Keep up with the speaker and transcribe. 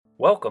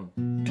Welcome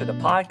to the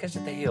Podcast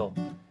at the Hill.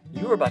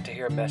 You are about to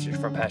hear a message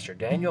from Pastor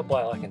Daniel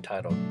Blalock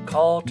entitled,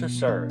 Call to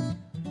Serve,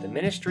 the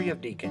Ministry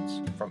of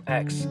Deacons, from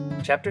Acts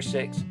chapter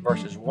 6,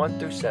 verses 1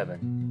 through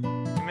 7.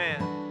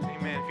 Amen.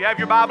 Amen. If you have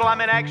your Bible,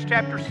 I'm in Acts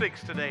chapter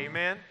 6 today.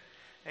 Amen.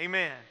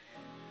 Amen.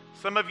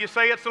 Some of you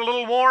say it's a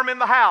little warm in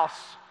the house.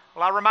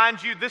 Well, I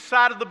remind you, this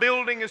side of the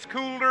building is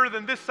cooler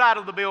than this side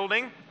of the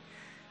building.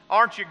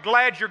 Aren't you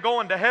glad you're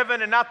going to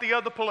heaven and not the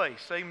other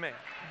place? Amen.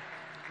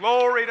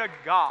 Glory to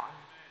God.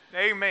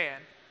 Amen.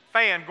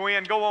 Fan,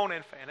 Gwen, go on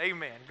and fan.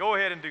 Amen. Go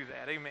ahead and do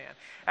that. Amen.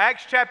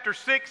 Acts chapter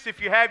 6,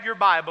 if you have your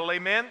Bible.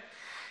 Amen.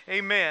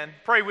 Amen.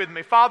 Pray with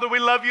me. Father, we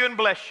love you and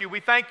bless you. We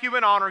thank you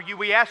and honor you.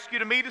 We ask you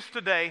to meet us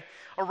today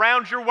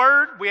around your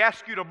word. We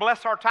ask you to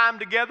bless our time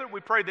together. We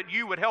pray that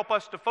you would help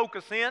us to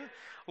focus in,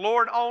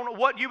 Lord, on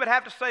what you would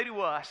have to say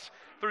to us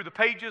through the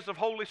pages of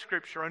Holy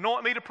Scripture.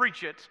 Anoint me to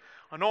preach it.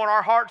 Anoint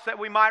our hearts that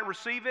we might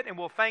receive it, and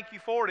we'll thank you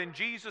for it in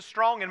Jesus'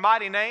 strong and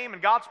mighty name.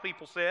 And God's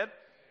people said,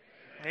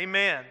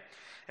 Amen.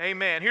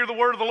 Amen. Hear the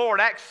word of the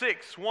Lord, Acts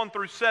 6, 1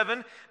 through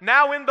 7.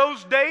 Now in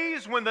those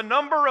days when the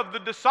number of the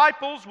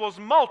disciples was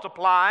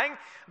multiplying,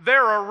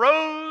 there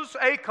arose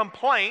a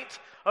complaint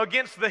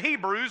against the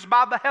Hebrews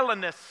by the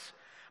Hellenists,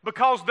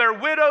 because their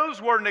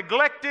widows were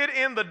neglected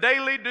in the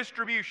daily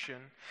distribution.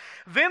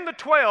 Then the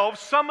 12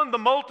 summoned the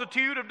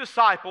multitude of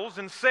disciples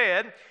and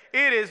said,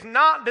 It is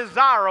not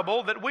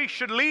desirable that we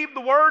should leave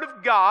the word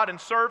of God and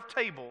serve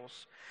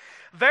tables.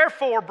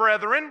 Therefore,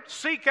 brethren,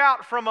 seek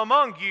out from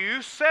among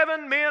you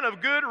 7 men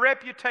of good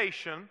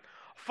reputation,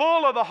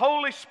 full of the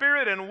Holy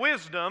Spirit and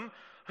wisdom,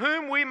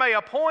 whom we may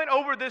appoint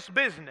over this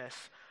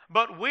business.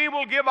 But we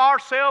will give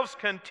ourselves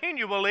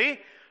continually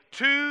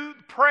to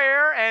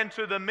prayer and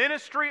to the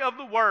ministry of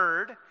the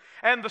word.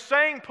 And the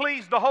saying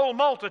pleased the whole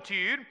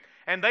multitude.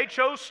 And they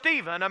chose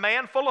Stephen, a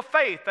man full of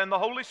faith and the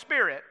Holy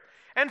Spirit,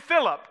 and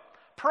Philip,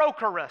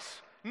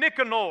 Prochorus,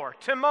 Nicanor,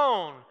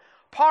 Timon,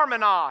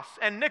 Parmenas,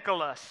 and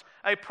Nicholas,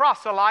 a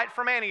proselyte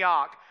from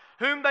Antioch,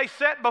 whom they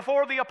set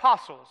before the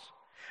apostles,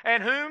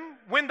 and whom,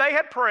 when they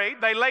had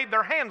prayed, they laid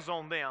their hands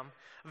on them.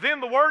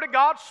 Then the word of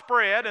God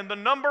spread, and the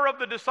number of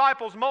the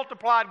disciples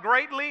multiplied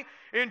greatly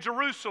in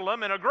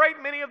Jerusalem, and a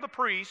great many of the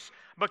priests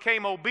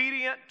became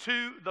obedient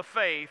to the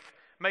faith.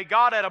 May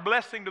God add a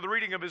blessing to the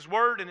reading of His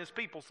word, and His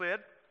people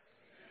said,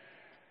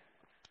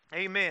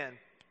 Amen.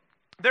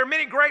 There are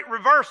many great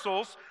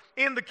reversals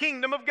in the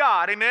kingdom of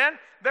God. Amen.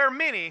 There are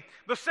many.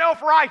 The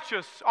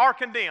self-righteous are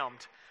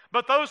condemned,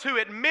 but those who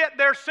admit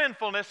their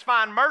sinfulness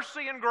find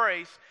mercy and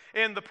grace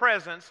in the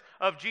presence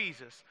of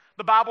Jesus.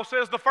 The Bible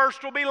says the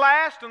first will be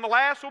last and the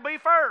last will be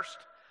first.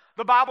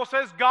 The Bible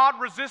says God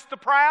resists the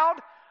proud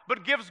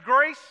but gives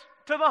grace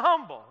to the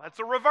humble. That's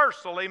a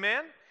reversal.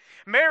 Amen.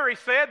 Mary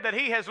said that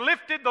He has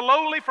lifted the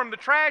lowly from the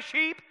trash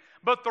heap,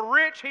 but the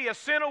rich He has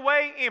sent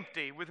away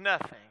empty with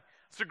nothing.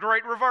 It's a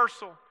great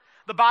reversal.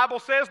 The Bible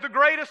says the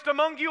greatest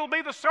among you will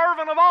be the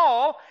servant of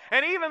all,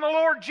 and even the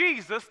Lord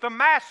Jesus, the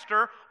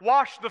Master,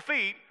 washed the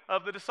feet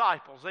of the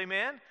disciples.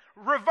 Amen?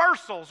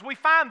 Reversals. We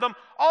find them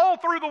all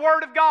through the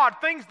Word of God,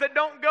 things that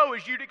don't go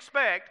as you'd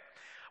expect.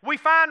 We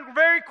find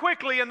very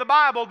quickly in the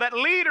Bible that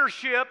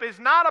leadership is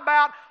not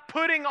about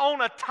putting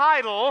on a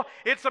title,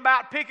 it's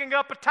about picking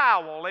up a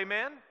towel.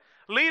 Amen?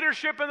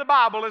 Leadership in the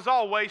Bible is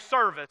always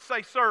service.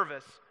 Say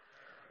service.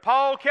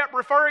 Paul kept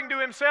referring to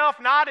himself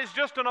not as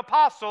just an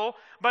apostle,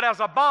 but as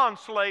a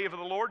bondslave of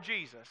the Lord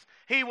Jesus.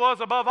 He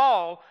was above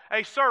all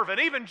a servant.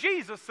 Even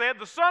Jesus said,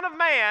 the Son of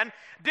Man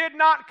did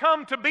not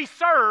come to be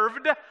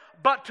served,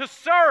 but to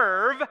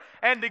serve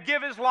and to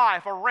give His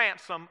life a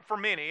ransom for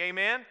many.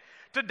 Amen?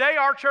 Today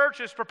our church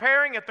is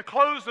preparing at the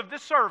close of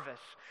this service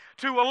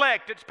to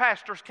elect its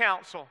pastor's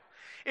council.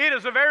 It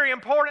is a very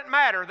important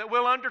matter that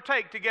we'll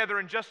undertake together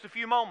in just a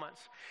few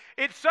moments.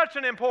 It's such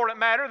an important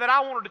matter that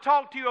I wanted to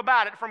talk to you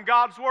about it from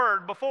God's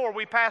Word before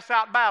we pass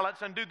out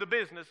ballots and do the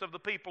business of the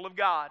people of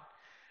God.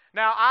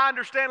 Now, I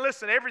understand,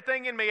 listen,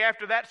 everything in me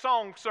after that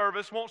song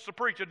service wants to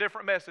preach a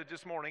different message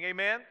this morning.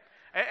 Amen?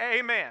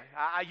 Amen.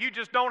 You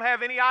just don't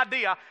have any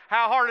idea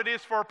how hard it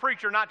is for a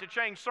preacher not to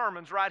change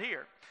sermons right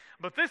here.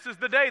 But this is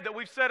the day that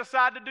we've set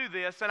aside to do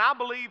this, and I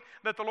believe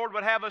that the Lord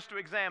would have us to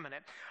examine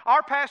it.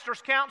 Our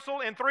pastor's council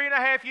in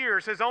 3.5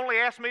 years has only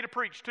asked me to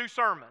preach 2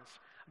 sermons.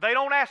 They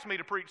don't ask me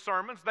to preach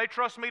sermons. They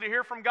trust me to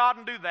hear from God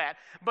and do that.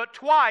 But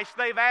twice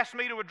they've asked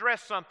me to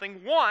address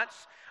something. Once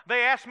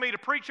they asked me to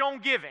preach on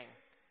giving,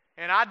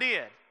 and I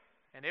did.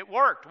 And it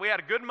worked. We had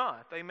a good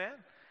month. Amen.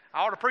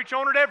 I ought to preach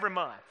on it every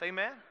month.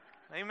 Amen.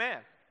 Amen.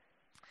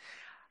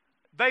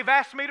 They've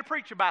asked me to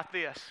preach about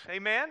this,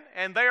 amen?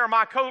 And they are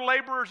my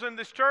co-laborers in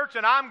this church,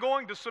 and I'm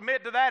going to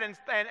submit to that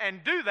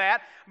and do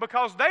that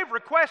because they've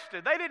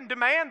requested. They didn't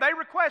demand, they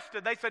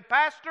requested. They said,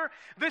 Pastor,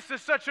 this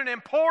is such an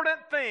important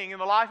thing in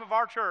the life of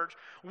our church.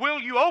 Will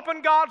you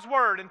open God's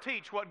Word and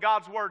teach what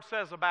God's Word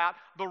says about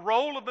the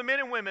role of the men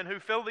and women who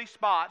fill these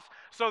spots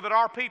so that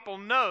our people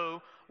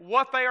know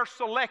what they are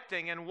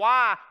selecting and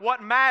why,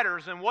 what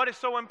matters and what is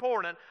so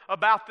important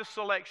about this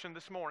selection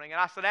this morning. And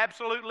I said,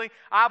 absolutely,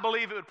 I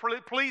believe it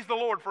would please the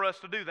Lord for us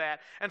to do that.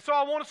 And so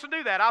I want us to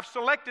do that. I've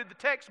selected the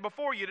text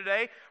before you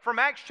today from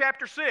Acts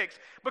chapter 6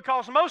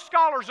 because most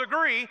scholars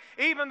agree,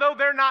 even though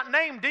they're not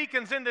named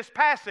deacons in this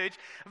passage,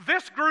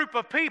 this group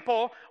of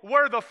people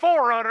were the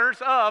forerunners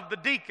of the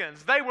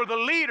deacons. They were the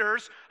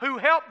leaders who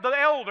helped the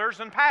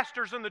elders and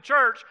pastors in the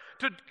church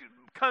to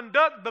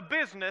conduct the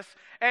business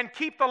and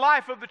keep the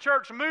life of the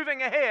church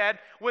moving ahead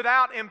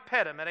without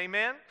impediment.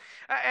 Amen?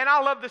 And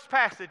I love this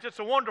passage. It's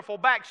a wonderful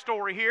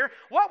backstory here.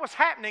 What was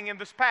happening in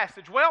this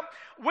passage? Well,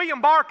 William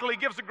Barclay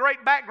gives a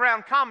great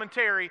background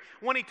commentary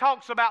when he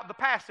talks about the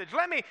passage.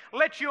 Let me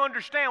let you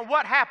understand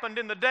what happened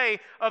in the day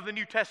of the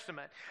New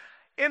Testament.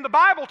 In the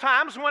Bible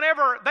times,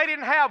 whenever they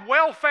didn't have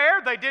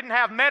welfare, they didn't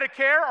have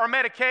Medicare or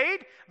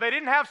Medicaid, they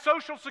didn't have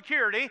Social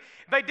Security,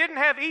 they didn't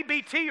have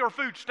EBT or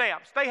food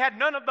stamps. They had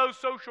none of those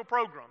social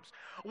programs.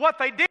 What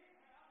they did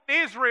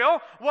in Israel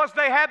was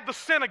they had the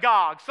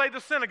synagogue. Say the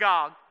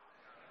synagogue.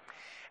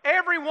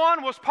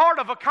 Everyone was part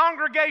of a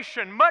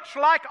congregation, much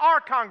like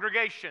our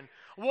congregation.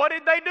 What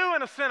did they do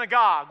in a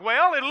synagogue?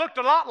 Well, it looked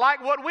a lot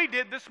like what we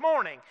did this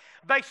morning.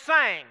 They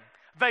sang,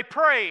 they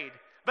prayed,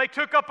 they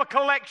took up a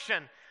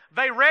collection.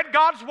 They read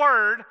God's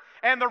Word,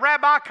 and the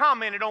rabbi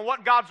commented on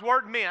what God's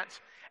Word meant,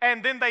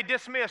 and then they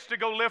dismissed to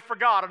go live for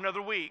God another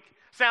week.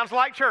 Sounds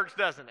like church,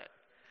 doesn't it?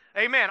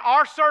 Amen.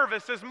 Our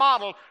service is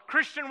modeled,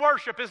 Christian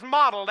worship is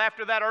modeled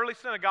after that early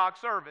synagogue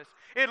service.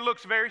 It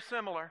looks very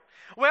similar.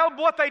 Well,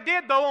 what they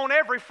did, though, on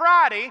every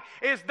Friday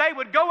is they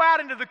would go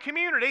out into the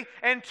community,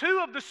 and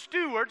two of the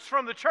stewards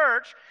from the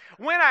church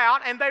went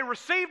out and they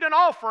received an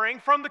offering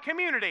from the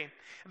community.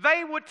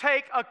 They would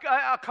take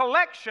a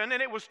collection,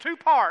 and it was two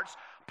parts.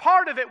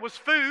 Part of it was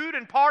food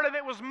and part of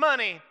it was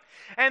money.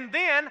 And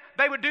then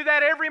they would do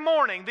that every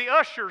morning. The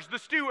ushers, the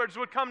stewards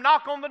would come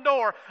knock on the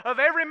door of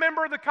every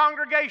member of the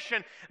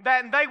congregation,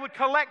 and they would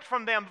collect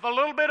from them a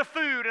little bit of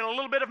food and a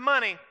little bit of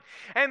money.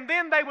 And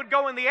then they would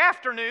go in the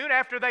afternoon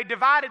after they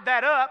divided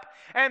that up,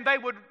 and they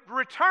would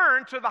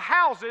return to the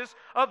houses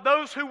of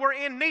those who were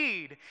in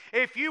need.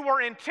 If you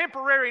were in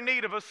temporary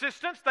need of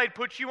assistance, they'd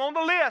put you on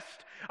the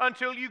list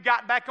until you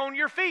got back on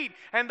your feet,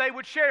 and they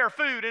would share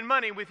food and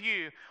money with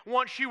you.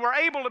 Once you were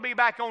able to be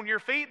back on your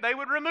feet, they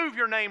would remove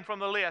your name from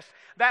the list.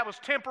 That was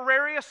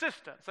temporary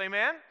assistance.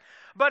 Amen?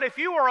 But if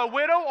you were a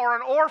widow or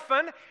an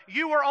orphan,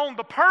 you were on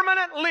the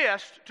permanent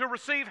list to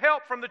receive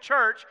help from the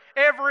church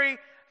every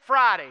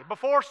Friday,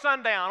 before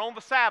sundown on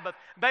the Sabbath.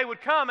 They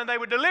would come and they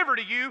would deliver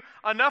to you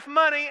enough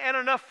money and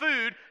enough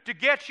food to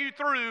get you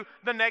through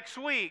the next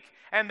week.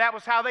 And that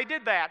was how they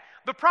did that.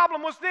 The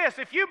problem was this: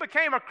 if you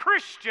became a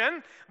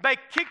Christian, they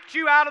kicked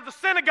you out of the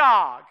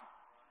synagogue.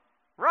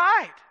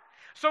 Right?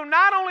 So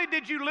not only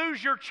did you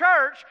lose your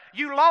church,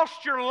 you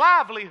lost your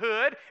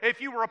livelihood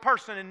if you were a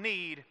person in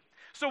need.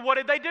 So what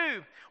did they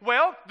do?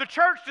 Well, the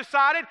church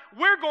decided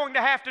we're going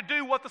to have to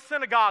do what the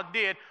synagogue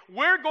did.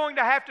 We're going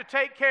to have to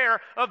take care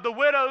of the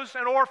widows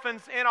and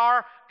orphans in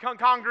our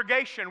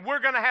congregation. We're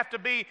going to have to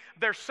be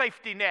their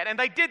safety net. And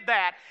they did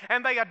that.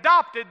 And they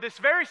adopted this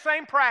very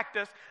same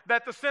practice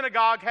that the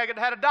synagogue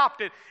had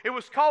adopted. It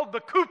was called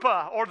the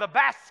kuppah, or the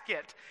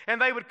basket.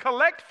 And they would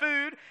collect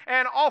food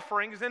and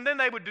offerings, and then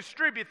they would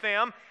distribute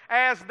them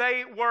as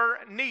they were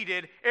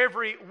needed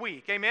every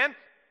week. Amen?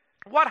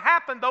 What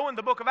happened, though, in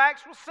the book of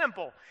Acts was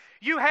simple.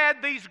 You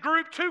had these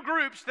two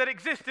groups that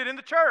existed in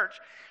the church.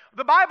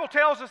 The Bible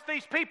tells us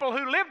these people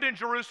who lived in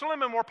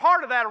Jerusalem and were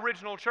part of that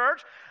original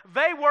church,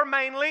 they were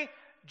mainly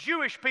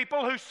Jewish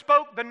people who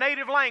spoke the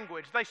native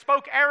language. They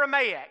spoke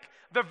Aramaic,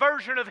 the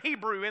version of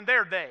Hebrew in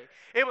their day.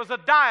 It was a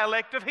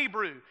dialect of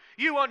Hebrew.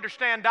 You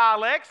understand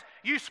dialects.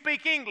 You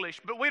speak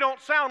English, but we don't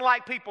sound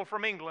like people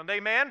from England.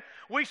 Amen?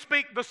 We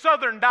speak the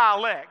southern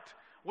dialect.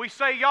 We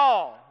say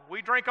y'all.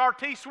 We drink our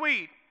tea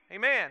sweet.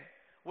 Amen.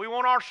 We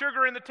want our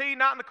sugar in the tea,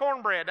 not in the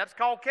cornbread. That's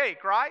called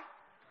cake, right?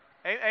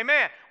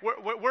 Amen.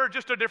 We're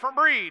just a different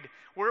breed.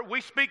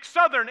 We speak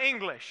Southern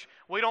English.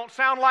 We don't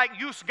sound like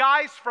you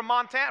guys from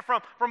Montana,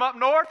 from up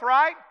north,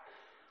 right?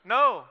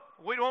 No.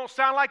 We don't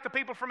sound like the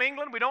people from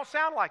England. We don't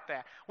sound like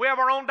that. We have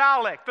our own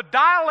dialect. The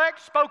dialect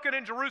spoken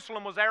in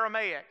Jerusalem was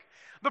Aramaic.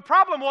 The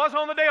problem was,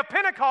 on the day of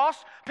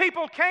Pentecost,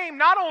 people came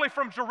not only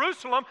from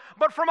Jerusalem,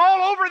 but from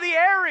all over the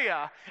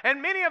area.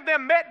 And many of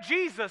them met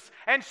Jesus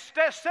and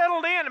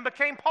settled in and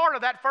became part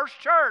of that first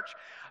church.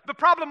 The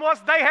problem was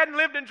they hadn't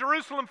lived in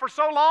Jerusalem for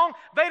so long,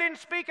 they didn't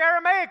speak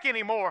Aramaic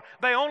anymore.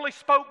 They only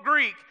spoke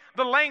Greek,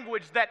 the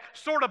language that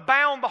sort of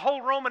bound the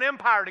whole Roman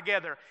Empire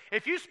together.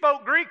 If you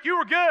spoke Greek, you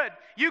were good.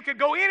 You could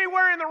go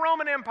anywhere in the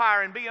Roman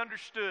Empire and be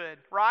understood,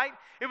 right?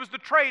 It was the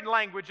trade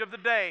language of the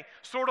day,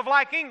 sort of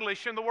like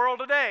English in the world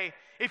today.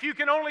 If you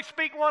can only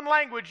speak one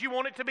language, you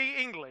want it to be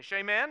English,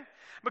 amen?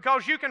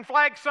 Because you can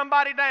flag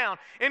somebody down.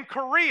 In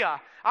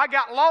Korea, I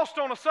got lost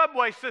on a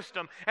subway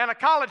system, and a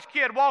college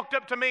kid walked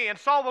up to me and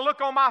saw the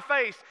look on my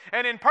face,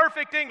 and in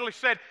perfect English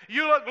said,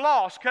 "You look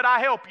lost, could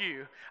I help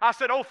you?" I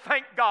said, "Oh,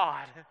 thank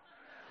God."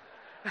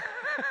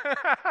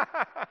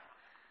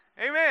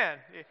 Amen.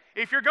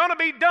 If you're going to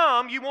be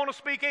dumb, you want to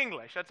speak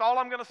English. That's all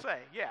I'm going to say.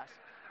 Yes.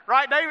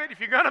 Right, David? If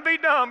you're going to be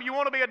dumb, you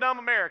want to be a dumb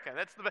American.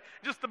 That's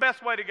just the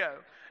best way to go.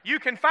 You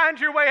can find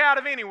your way out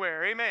of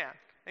anywhere. Amen.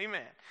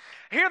 Amen.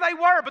 Here they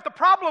were, but the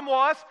problem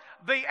was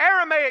the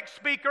Aramaic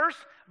speakers,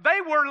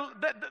 they were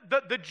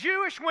the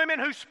Jewish women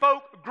who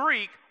spoke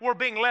Greek were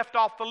being left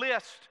off the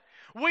list.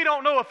 We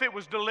don't know if it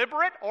was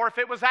deliberate or if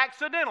it was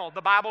accidental.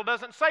 The Bible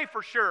doesn't say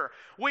for sure.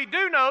 We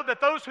do know that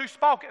those who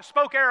spoke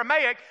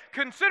Aramaic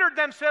considered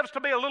themselves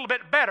to be a little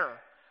bit better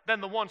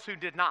than the ones who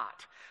did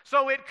not.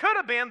 So it could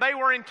have been they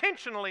were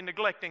intentionally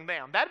neglecting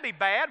them. That'd be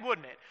bad,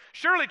 wouldn't it?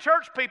 Surely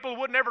church people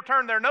would never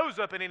turn their nose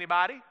up at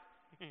anybody.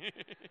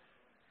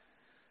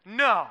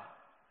 No.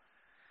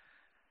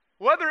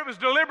 Whether it was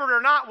deliberate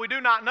or not, we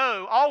do not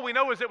know. All we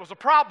know is it was a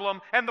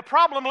problem, and the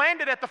problem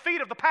landed at the feet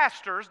of the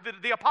pastors,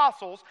 the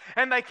apostles,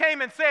 and they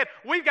came and said,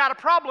 we've got a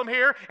problem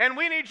here, and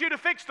we need you to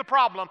fix the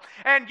problem.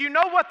 And you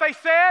know what they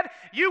said?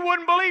 You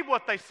wouldn't believe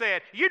what they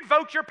said. You'd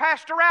vote your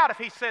pastor out if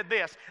he said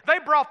this. They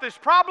brought this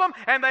problem,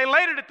 and they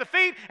laid it at the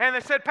feet, and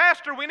they said,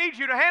 Pastor, we need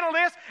you to handle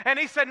this. And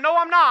he said, no,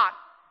 I'm not.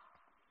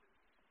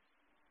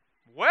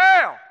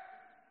 Well,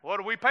 what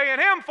are we paying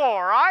him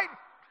for, right?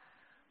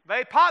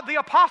 The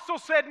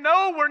apostles said,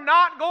 no, we're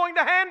not going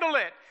to handle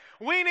it.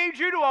 We need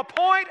you to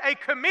appoint a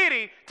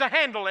committee to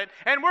handle it,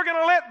 and we're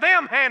going to let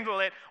them handle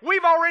it.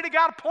 We've already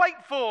got a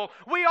plate full.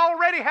 We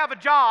already have a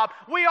job.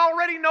 We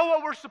already know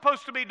what we're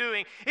supposed to be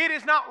doing. It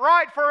is not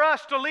right for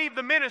us to leave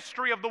the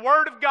ministry of the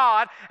Word of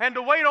God and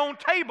to wait on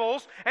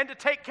tables and to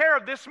take care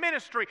of this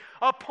ministry.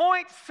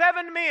 Appoint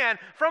 7 men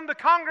from the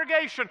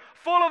congregation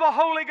full of the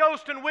Holy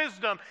Ghost and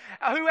wisdom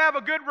who have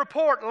a good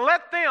report.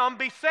 Let them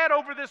be set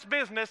over this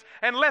business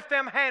and let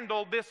them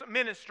handle this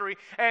ministry,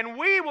 and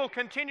we will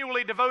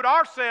continually devote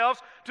ourselves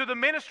to the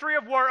ministry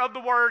of the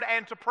Word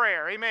and to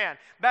prayer. Amen.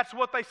 That's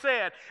what they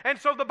said. And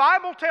so the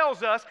Bible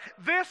tells us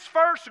this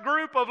first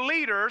group of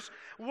leaders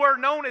were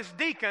known as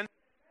deacons,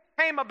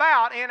 came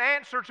about in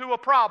answer to a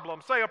problem.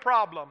 Say a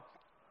problem.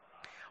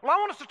 Well, I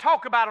want us to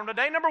talk about them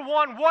today. Number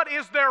one, what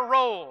is their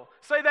role?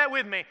 Say that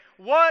with me.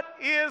 What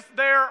is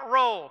their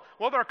role?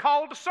 Well, they're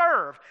called to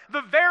serve.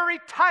 The very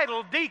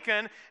title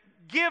deacon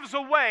gives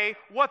away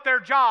what their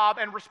job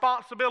and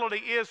responsibility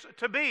is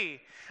to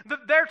be.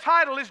 Their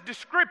title is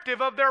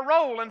descriptive of their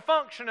role and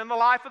function in the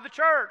life of the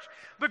church.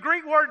 The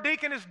Greek word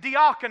deacon is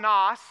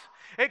diakonos.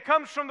 It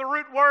comes from the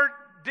root word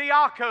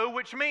diako,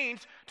 which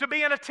means to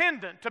be an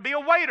attendant, to be a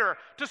waiter,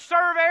 to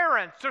serve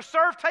errands, to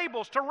serve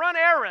tables, to run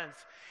errands.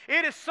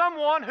 It is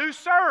someone who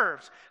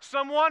serves,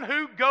 someone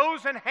who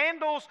goes and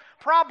handles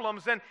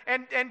problems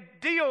and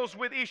deals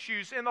with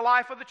issues in the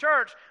life of the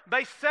church.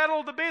 They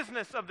settle the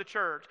business of the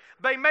church.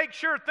 They make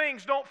sure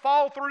things don't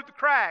fall through the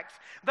cracks.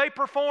 They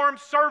perform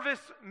service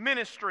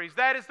ministries.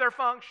 That is their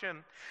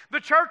function.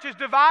 The church is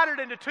divided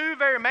into 2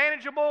 very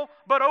manageable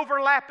but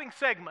overlapping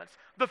segments,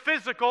 the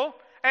physical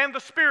and the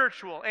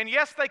spiritual. And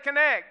yes, they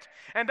connect.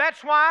 And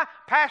that's why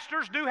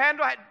pastors do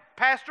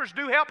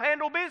help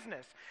handle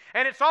business.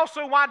 And it's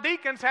also why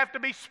deacons have to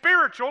be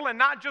spiritual and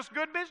not just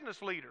good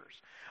business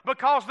leaders,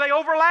 because they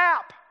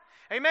overlap.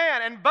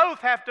 Amen. And both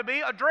have to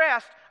be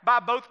addressed by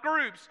both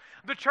groups.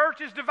 The church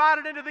is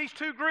divided into these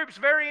 2 groups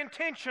very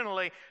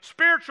intentionally.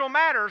 Spiritual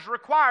matters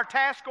require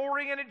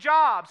task-oriented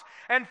jobs,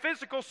 and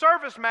physical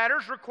service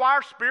matters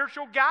require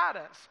spiritual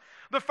guidance.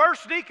 The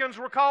first deacons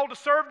were called to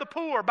serve the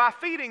poor by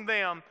feeding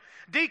them.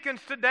 Deacons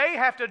today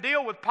have to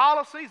deal with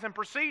policies and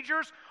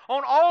procedures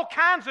on all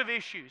kinds of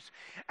issues.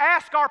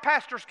 Ask our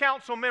pastors'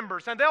 council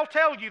members, and they'll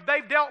tell you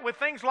they've dealt with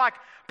things like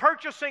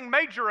purchasing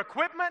major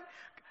equipment,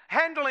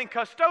 handling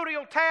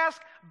custodial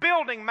tasks,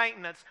 building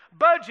maintenance,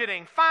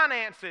 budgeting,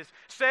 finances,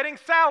 setting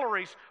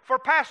salaries for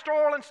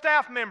pastoral and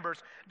staff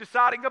members,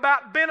 deciding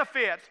about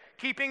benefits,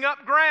 keeping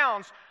up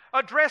grounds,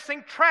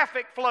 addressing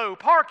traffic flow,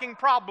 parking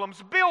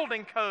problems,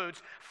 building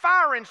codes,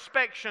 fire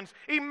inspections,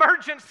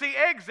 emergency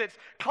exits,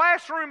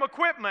 classroom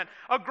equipment,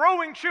 a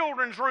growing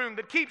children's room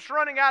that keeps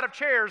running out of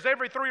chairs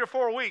every 3 or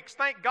 4 weeks.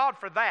 Thank God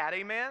for that.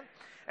 Amen.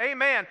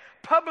 Amen.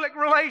 Public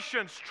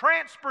relations,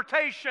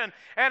 transportation,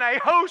 and a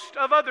host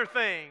of other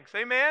things.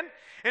 Amen.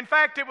 In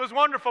fact, it was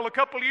wonderful a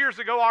couple of years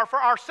ago, for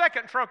our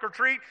second trunk or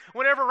treat,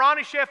 whenever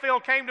Ronnie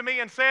Sheffield came to me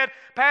and said,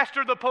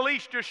 Pastor, the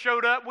police just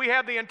showed up. We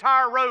have the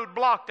entire road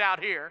blocked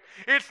out here.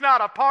 It's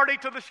not a party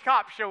till the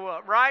cops show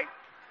up, right?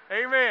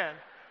 Amen.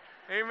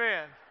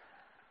 Amen.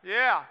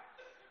 Yeah.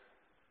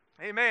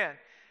 Amen.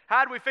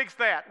 How did we fix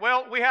that?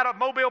 Well, we had a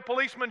Mobile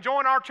policeman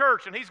join our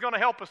church, and he's going to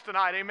help us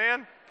tonight.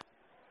 Amen.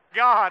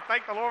 God,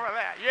 thank the Lord for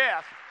that.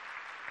 Yes.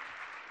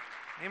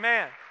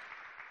 Amen.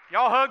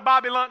 Y'all hug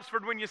Bobby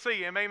Lunsford when you see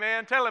him.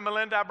 Amen. Tell him,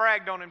 Melinda, I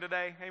bragged on him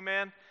today.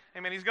 Amen.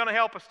 Amen. He's going to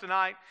help us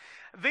tonight.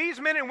 These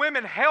men and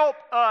women help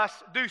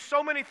us do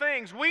so many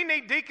things. We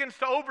need deacons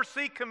to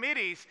oversee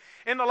committees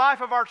in the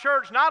life of our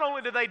church. Not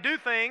only do they do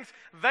things,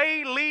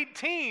 they lead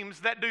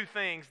teams that do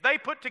things. They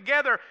put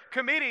together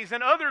committees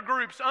and other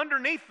groups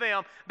underneath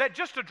them that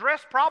just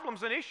address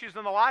problems and issues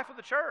in the life of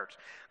the church.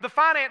 The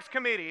finance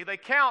committee, they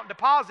count,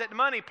 deposit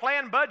money,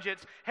 plan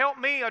budgets, help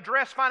me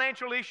address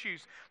financial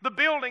issues. The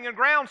building and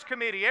grounds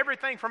committee,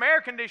 everything from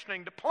air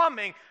conditioning to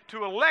plumbing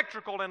to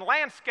electrical and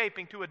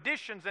landscaping to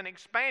additions and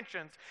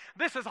expansions.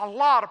 This is a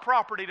lot of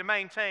property to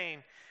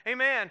maintain.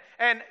 Amen.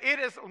 And it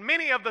is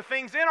many of the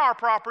things in our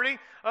property,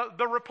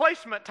 the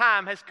replacement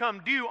time has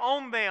come due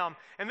on them.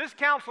 And this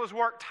council has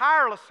worked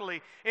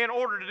tirelessly in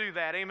order to do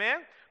that.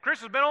 Amen. Chris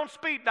has been on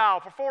speed dial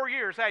for 4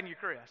 years, hadn't you,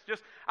 Chris?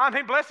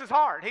 Bless his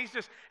heart.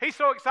 He's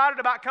so excited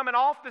about coming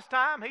off this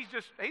time.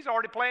 He's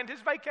already planned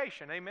his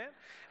vacation. Amen.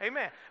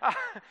 Amen.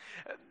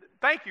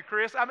 Thank you,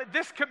 Chris.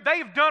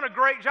 They've done a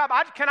great job.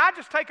 Can I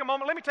just take a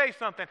moment? Let me tell you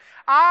something.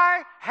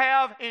 I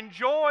have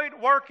enjoyed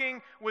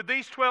working with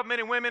these 12 men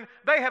and women.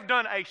 They have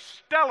done a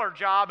stellar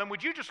job. And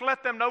would you just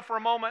let them know for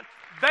a moment?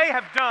 They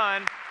have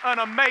done an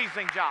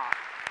amazing job.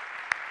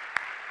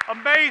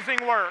 Amazing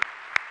work.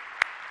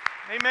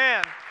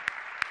 Amen.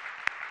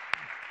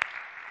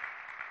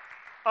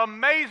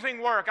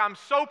 Amazing work. I'm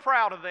so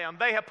proud of them.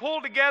 They have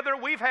pulled together.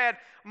 We've had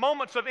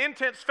moments of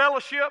intense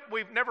fellowship.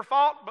 We've never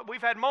fought, but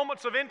we've had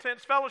moments of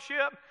intense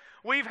fellowship.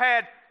 We've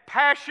had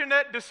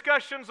passionate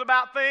discussions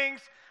about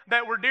things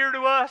that were dear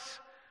to us.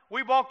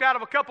 We walked out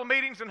of a couple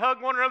meetings and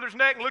hugged one another's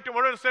neck and looked at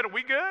one another and said, "Are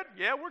we good?"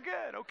 "Yeah, we're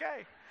good."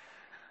 "Okay."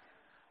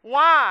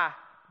 Why?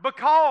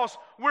 Because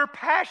we're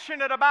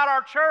passionate about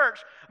our church.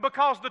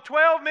 Because the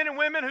 12 men and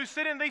women who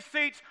sit in these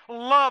seats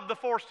love the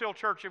Forest Hill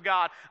Church of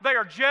God. They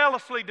are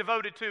jealously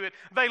devoted to it.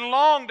 They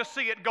long to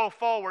see it go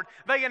forward.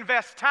 They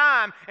invest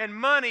time and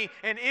money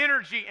and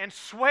energy and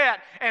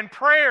sweat and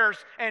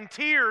prayers and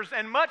tears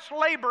and much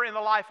labor in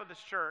the life of this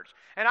church.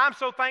 And I'm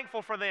so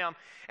thankful for them.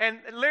 And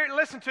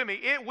listen to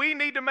me, we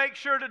need to make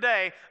sure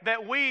today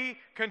that we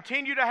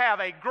continue to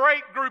have a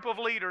great group of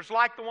leaders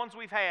like the ones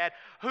we've had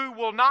who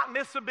will not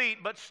miss a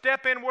beat but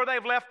step in where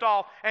they've left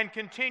off and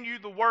continue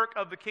the work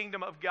of the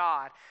kingdom of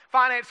God.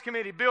 Finance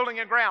committee, building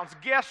and grounds,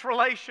 guest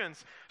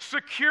relations,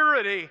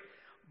 security,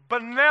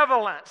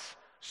 benevolence,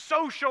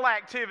 social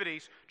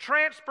activities,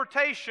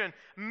 transportation,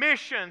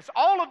 missions,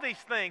 all of these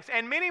things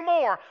and many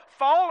more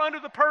fall under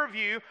the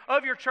purview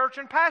of your church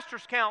and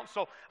pastors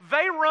council.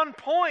 They run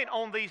point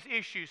on these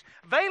issues.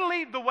 They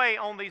lead the way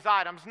on these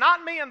items,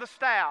 not me and the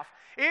staff.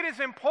 It is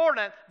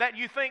important that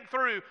you think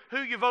through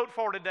who you vote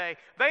for today.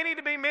 They need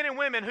to be men and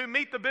women who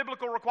meet the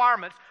biblical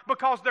requirements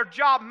because their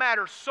job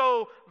matters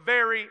so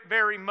very,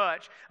 very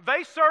much.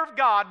 They serve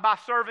God by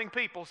serving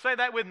people. Say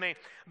that with me.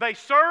 They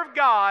serve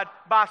God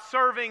by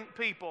serving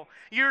people.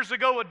 Years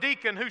ago, a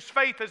deacon whose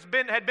faith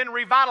had been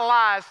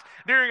revitalized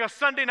during a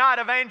Sunday night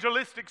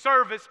evangelistic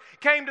service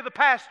came to the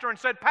pastor and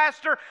said,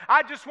 "Pastor,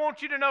 I just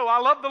want you to know I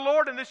love the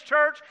Lord in this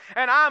church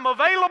and I'm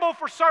available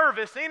for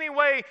service any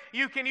way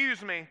you can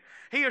use me."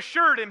 He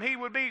assured him he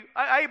would be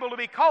able to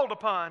be called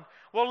upon.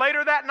 Well,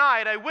 later that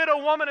night, a widow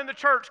woman in the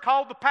church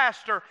called the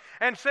pastor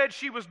and said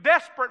she was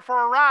desperate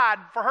for a ride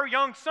for her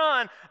young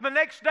son the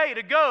next day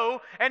to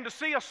go and to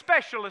see a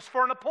specialist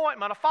for an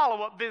appointment, a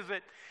follow-up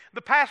visit.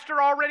 The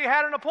pastor already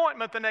had an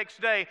appointment the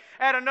next day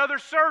at another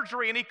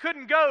surgery and he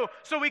couldn't go,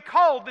 so he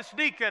called this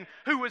deacon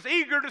who was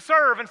eager to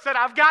serve and said,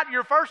 "I've got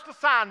your first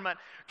assignment.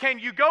 Can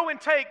you go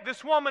and take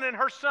this woman and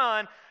her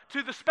son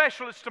to the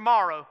specialist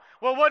tomorrow?"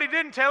 Well, what he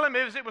didn't tell him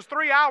is it was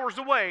 3 hours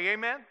away,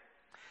 amen?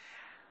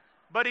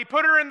 But he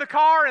put her in the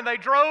car and they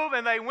drove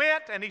and they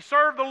went and he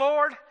served the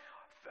Lord.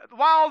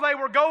 While they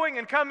were going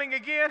and coming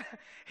again,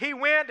 he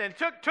went and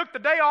took the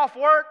day off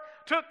work,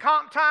 took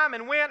comp time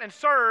and went and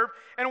served.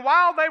 And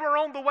while they were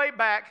on the way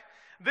back,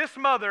 this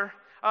mother,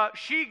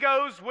 she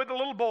goes with the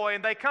little boy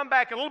and they come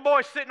back and the little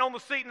boy's sitting on the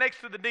seat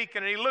next to the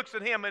deacon and he looks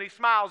at him and he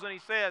smiles and he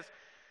says,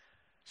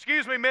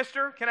 "Excuse me,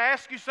 mister, can I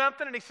ask you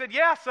something?" And he said,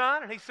 "Yeah,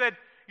 son." And he said,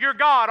 "You're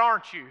God,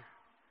 aren't you?"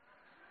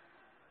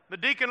 The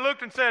deacon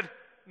looked and said,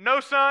 "No,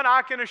 son,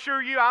 I can assure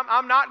you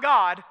I'm not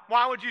God."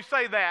 "Why would you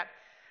say that?"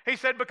 He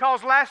said,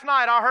 "Because last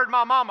night I heard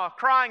my mama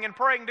crying and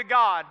praying to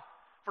God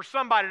for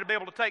somebody to be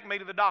able to take me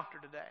to the doctor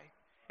today.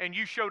 And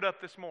you showed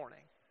up this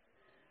morning."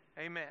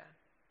 Amen.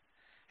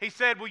 He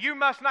said, "Well, you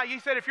must not." He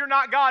said, "If you're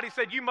not God," he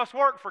said, "you must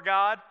work for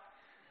God."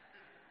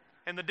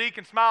 And the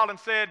deacon smiled and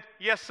said,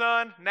 "Yes,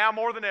 son, now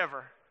more than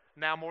ever.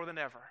 Now more than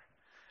ever."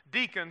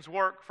 Deacons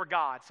work for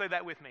God. Say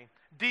that with me.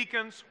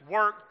 Deacons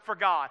work for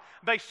God.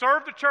 They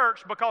serve the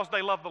church because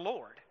they love the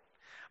Lord.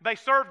 They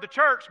serve the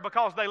church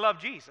because they love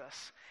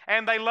Jesus.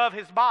 And they love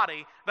His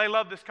body. They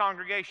love this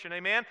congregation.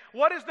 Amen?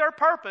 What is their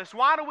purpose?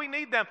 Why do we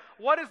need them?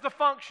 What is the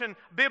function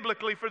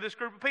biblically for this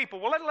group of people?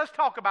 Well, let's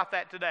talk about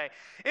that today.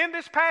 In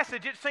this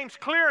passage, it seems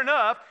clear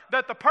enough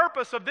that the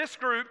purpose of this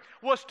group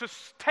was to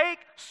take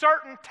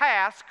certain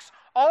tasks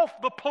off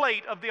the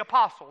plate of the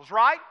apostles,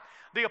 right?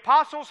 The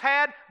apostles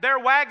had their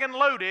wagon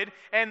loaded,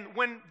 and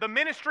when the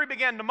ministry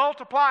began to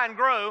multiply and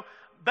grow,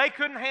 They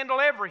couldn't handle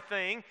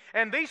everything,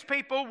 and these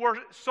people were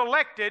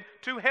selected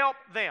to help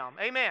them.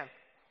 Amen.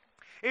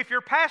 If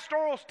your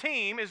pastoral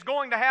team is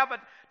going to have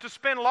to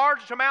spend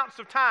large amounts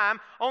of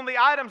time on the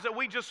items that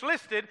we just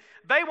listed,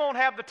 they won't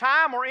have the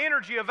time or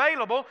energy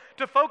available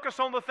to focus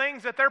on the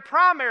things that they're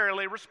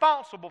primarily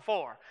responsible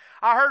for.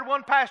 I heard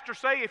one pastor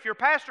say, if your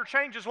pastor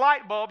changes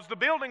light bulbs, the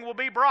building will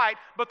be bright,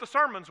 but the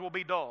sermons will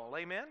be dull.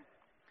 Amen?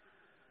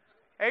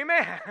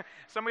 Amen.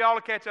 Some of y'all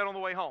will catch that on the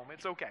way home.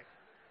 It's okay.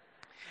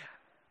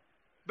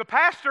 The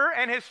pastor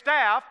and his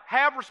staff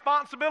have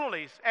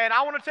responsibilities, and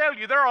I want to tell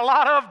you, there are a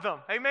lot of them.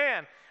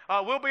 Amen.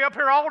 We'll be up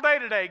here all day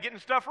today getting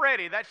stuff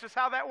ready. That's just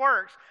how that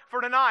works.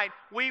 For tonight,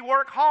 we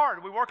work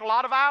hard. We work a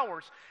lot of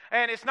hours,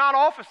 and it's not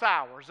office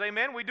hours.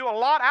 Amen. We do a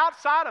lot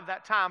outside of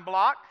that time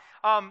block.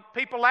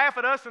 People laugh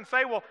at us and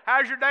say, well,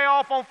 how's your day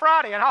off on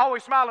Friday? And I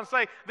always smile and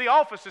say, the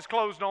office is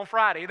closed on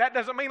Friday. That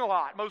doesn't mean a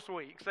lot most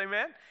weeks.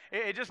 Amen.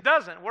 It just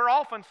doesn't. We're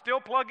often still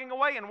plugging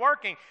away and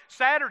working.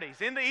 Saturdays,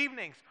 in the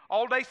evenings,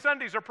 all-day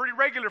Sundays are pretty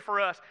regular for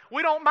us.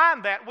 We don't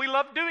mind that. We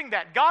love doing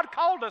that. God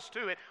called us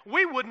to it.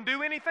 We wouldn't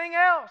do anything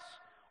else.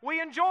 We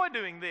enjoy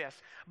doing this,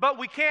 but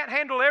we can't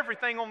handle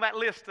everything on that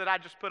list that I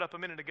just put up a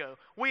minute ago.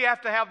 We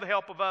have to have the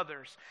help of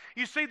others.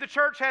 You see, the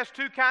church has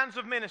two kinds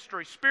of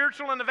ministry,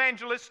 spiritual and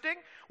evangelistic,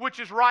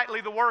 which is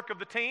rightly the work of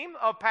the team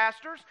of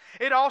pastors.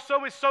 It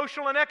also is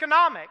social and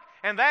economic,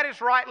 and that is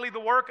rightly the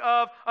work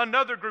of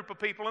another group of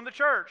people in the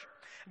church.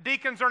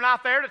 Deacons are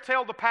not there to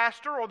tell the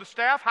pastor or the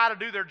staff how to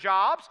do their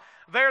jobs.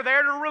 They're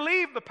there to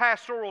relieve the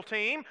pastoral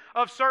team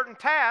of certain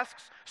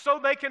tasks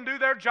so they can do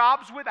their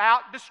jobs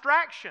without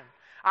distraction.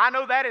 I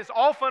know that is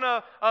often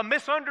a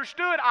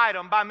misunderstood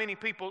item by many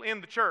people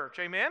in the church.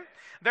 Amen?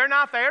 They're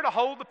not there to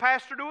hold the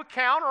pastor to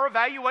account or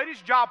evaluate his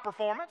job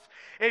performance.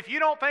 If you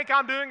don't think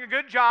I'm doing a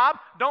good job,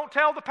 don't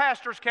tell the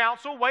pastor's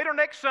council. Wait till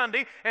next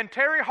Sunday, and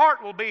Terry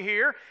Hart will be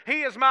here.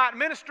 He is my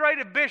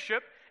administrative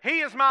bishop. He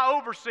is my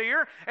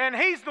overseer, and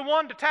he's the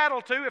one to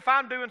tattle to if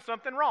I'm doing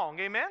something wrong.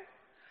 Amen?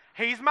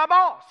 He's my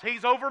boss.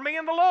 He's over me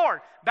in the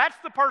Lord. That's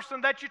the person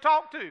that you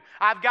talk to.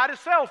 I've got his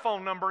cell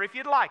phone number if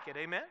you'd like it.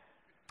 Amen?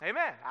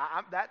 Amen.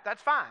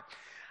 That's fine.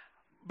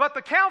 But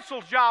the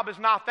council's job is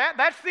not that.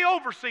 That's the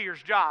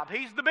overseer's job.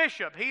 He's the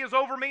bishop. He is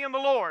over me in the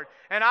Lord.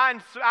 And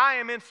I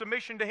am in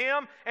submission to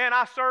him, and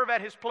I serve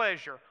at his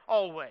pleasure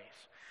always.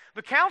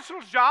 The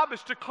council's job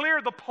is to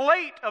clear the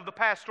plate of the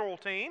pastoral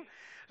team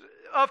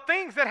of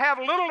things that have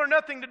little or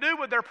nothing to do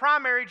with their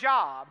primary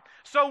job,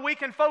 so we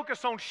can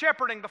focus on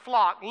shepherding the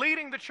flock,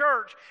 leading the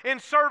church in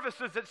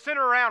services that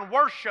center around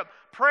worship,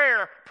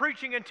 prayer,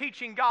 preaching and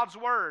teaching God's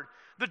Word.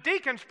 The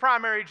deacon's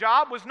primary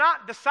job was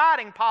not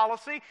deciding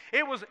policy,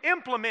 it was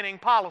implementing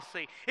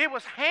policy. It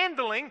was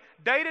handling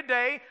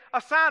day-to-day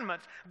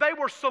assignments. They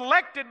were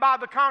selected by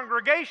the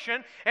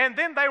congregation, and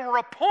then they were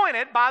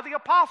appointed by the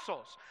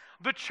apostles.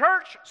 The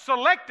church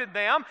selected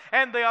them,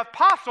 and the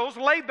apostles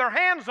laid their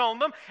hands on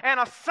them and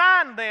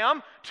assigned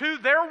them to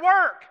their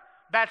work.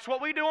 That's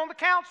what we do on the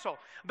council.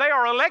 They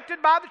are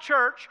elected by the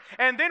church,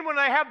 and then when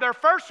they have their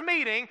first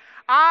meeting,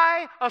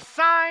 I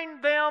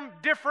assign them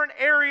different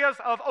areas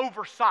of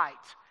oversight.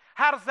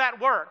 How does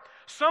that work?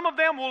 Some of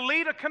them will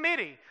lead a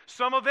committee.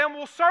 Some of them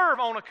will serve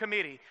on a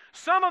committee.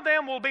 Some of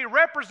them will be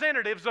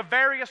representatives of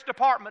various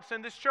departments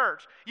in this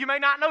church. You may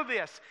not know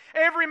this.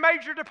 Every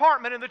major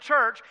department in the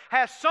church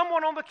has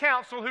someone on the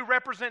council who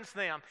represents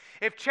them.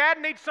 If Chad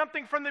needs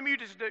something from the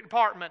music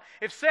department,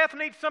 if Seth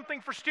needs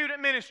something for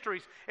student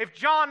ministries, if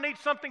John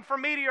needs something for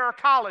media or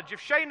college, if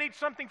Shay needs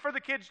something for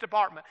the kids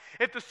department,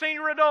 if the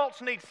senior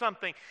adults need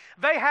something,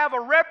 they have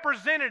a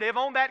representative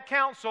on that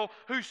council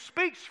who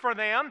speaks for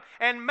them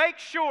and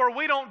makes sure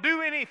we don't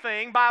do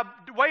anything by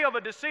way of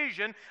a decision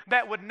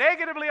that would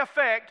negatively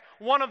affect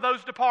one of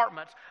those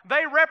departments.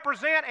 They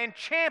represent and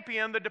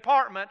champion the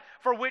department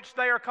for which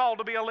they are called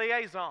to be a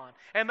liaison.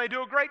 And they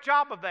do a great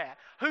job of that.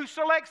 Who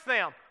selects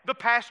them? The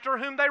pastor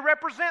whom they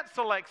represent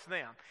selects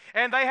them.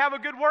 And they have a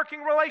good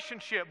working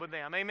relationship with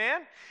them.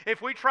 Amen?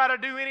 If we try to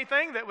do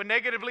anything that would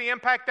negatively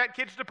impact that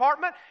kids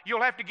department,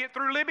 you'll have to get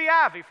through Libby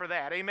Ivy for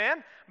that.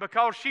 Amen?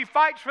 Because she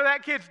fights for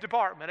that kids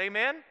department.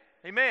 Amen?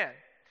 Amen.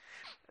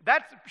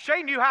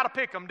 Shay knew how to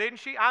pick them, didn't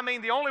she? I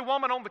mean, the only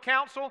woman on the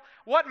council.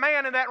 What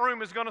man in that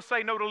room is going to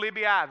say no to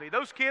Libby Ivy?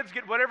 Those kids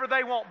get whatever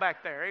they want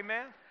back there.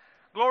 Amen?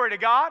 Glory to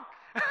God.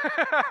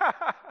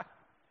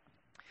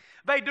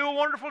 They do a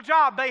wonderful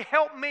job. They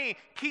help me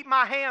keep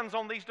my hands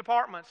on these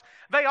departments.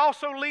 They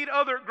also lead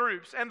other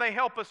groups, and they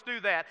help us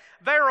do that.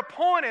 They're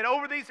appointed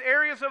over these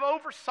areas of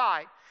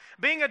oversight.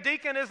 Being a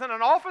deacon isn't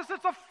an office,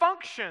 it's a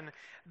function.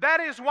 That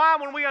is why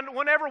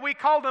whenever we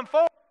call them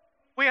forward,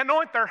 we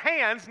anoint their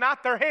hands,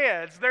 not their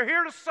heads. They're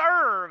here to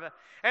serve,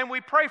 and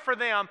we pray for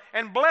them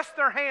and bless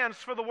their hands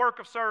for the work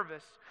of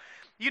service.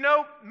 You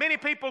know, many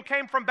people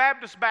came from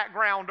Baptist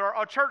background or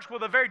a church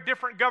with a very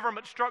different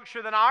government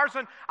structure than ours,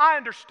 and I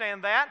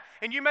understand that.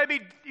 And you may be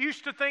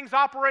used to things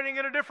operating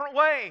in a different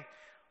way.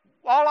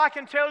 All I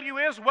can tell you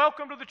is,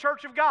 welcome to the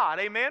church of God.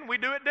 Amen? We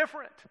do it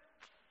different.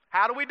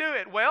 How do we do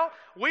it? Well,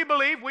 we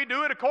believe we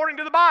do it according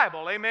to the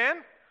Bible.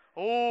 Amen?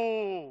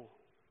 Oh,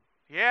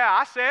 Yeah,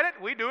 I said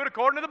it. We do it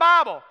according to the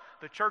Bible.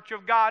 The church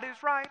of God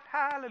is right.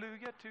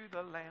 Hallelujah to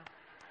the Lamb.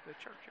 The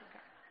church of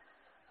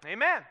God.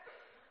 Amen.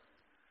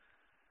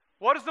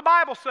 What does the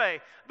Bible say?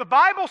 The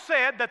Bible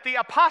said that the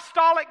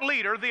apostolic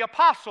leader, the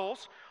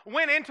apostles,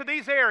 went into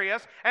these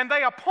areas and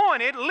they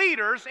appointed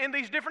leaders in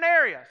these different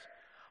areas.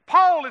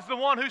 Paul is the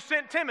one who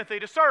sent Timothy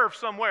to serve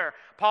somewhere.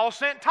 Paul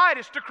sent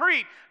Titus to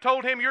Crete,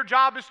 told him your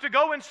job is to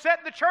go and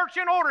set the church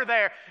in order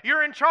there.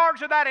 You're in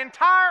charge of that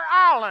entire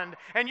island,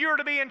 and you're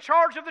to be in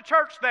charge of the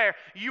church there.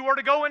 You are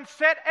to go and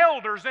set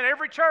elders in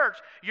every church.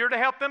 You're to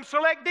help them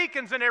select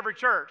deacons in every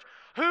church.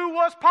 Who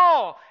was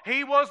Paul?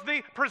 He was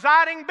the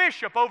presiding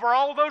bishop over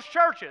all those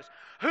churches.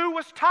 Who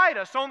was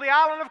Titus on the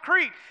island of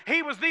Crete?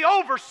 He was the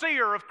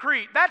overseer of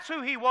Crete. That's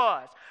who he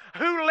was.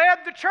 Who led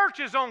the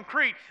churches on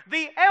Crete?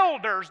 The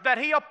elders that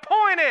he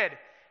appointed.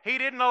 He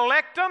didn't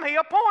elect them, he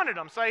appointed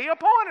them. Say, he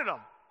appointed them.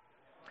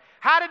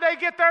 How did they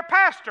get their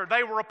pastor?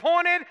 They were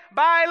appointed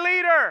by a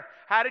leader.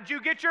 How did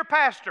you get your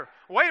pastor?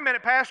 Wait a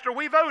minute, pastor,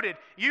 we voted.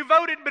 You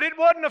voted, but it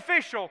wasn't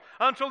official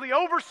until the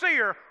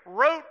overseer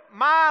wrote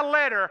my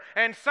letter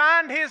and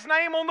signed his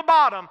name on the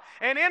bottom.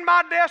 And in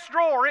my desk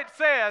drawer it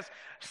says,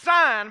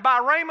 signed by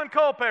Raymond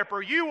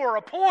Culpepper, you were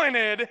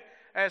appointed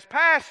as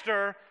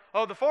pastor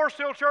of the Forest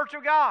Hill Church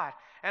of God.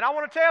 And I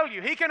want to tell you,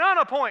 he can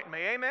unappoint me,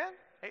 amen?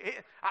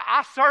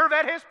 I serve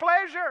at his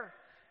pleasure.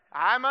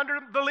 I'm under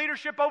the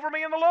leadership over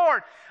me in the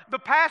Lord. The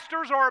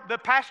pastor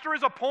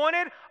is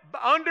appointed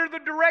under the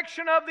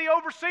direction of the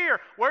overseer.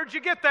 Where'd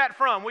you get that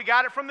from? We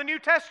got it from the New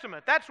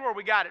Testament. That's where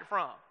we got it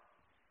from.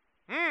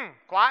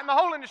 Quiet in the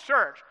Holiness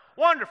Church.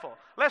 Wonderful.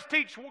 Let's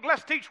teach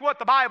what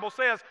the Bible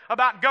says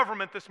about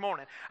government this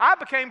morning. I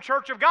became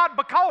Church of God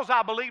because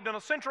I believed in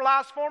a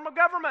centralized form of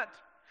government.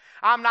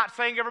 I'm not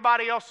saying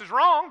everybody else is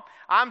wrong.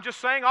 I'm just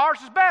saying ours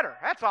is better.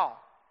 That's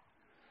all.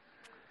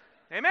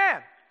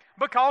 Amen.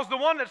 Because the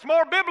one that's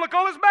more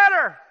biblical is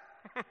better.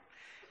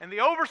 And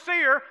the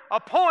overseer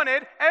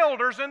appointed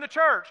elders in the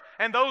church.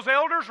 And those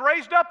elders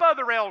raised up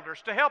other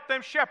elders to help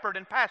them shepherd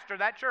and pastor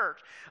that church.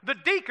 The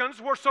deacons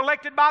were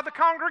selected by the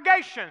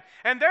congregation.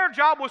 And their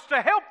job was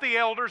to help the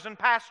elders and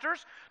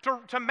pastors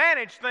to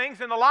manage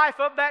things in the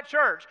life of that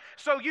church.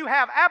 So you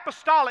have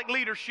apostolic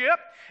leadership.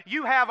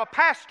 You have a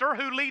pastor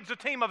who leads a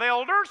team of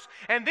elders.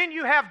 And then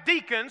you have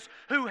deacons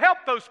who help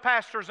those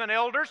pastors and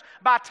elders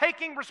by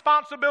taking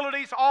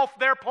responsibilities off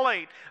their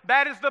plate.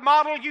 That is the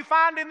model you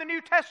find in the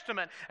New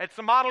Testament. It's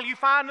the model you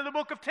find in the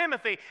book of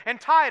Timothy and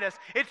Titus.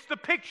 It's the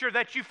picture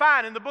that you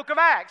find in the book of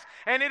Acts.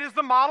 And it is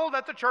the model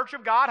that the Church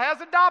of God has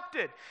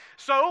adopted.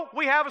 So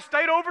we have a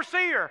state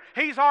overseer.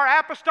 He's our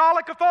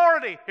apostolic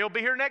authority. He'll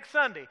be here next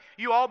Sunday.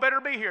 You all better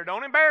be here.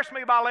 Don't embarrass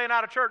me by laying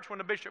out of church when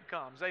the bishop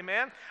comes.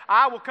 Amen.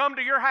 I will come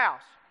to your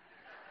house.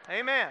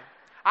 Amen.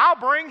 I'll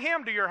bring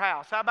him to your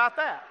house. How about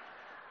that?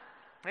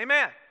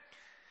 Amen.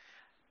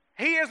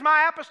 He is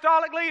my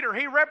apostolic leader.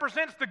 He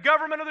represents the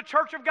government of the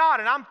Church of God,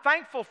 and I'm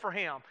thankful for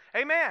him.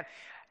 Amen.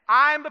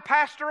 I am the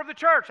pastor of the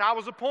church. I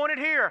was appointed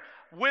here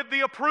with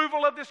the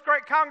approval of this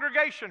great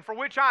congregation, for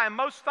which I am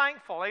most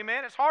thankful.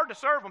 Amen. It's hard to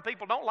serve when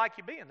people don't like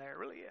you being there. It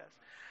really is.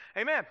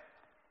 Amen.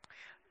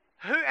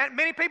 And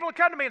many people have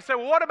come to me and say,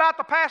 well, what about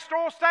the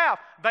pastoral staff?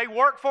 They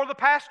work for the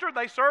pastor.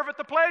 They serve at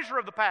the pleasure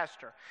of the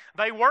pastor.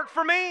 They work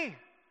for me.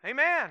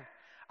 Amen.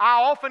 I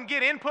often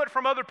get input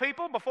from other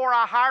people before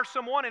I hire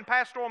someone in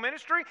pastoral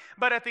ministry,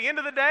 but at the end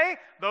of the day,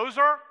 those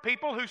are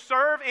people who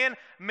serve in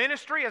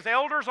ministry as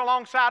elders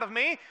alongside of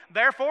me.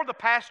 Therefore, the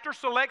pastor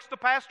selects the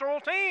pastoral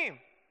team.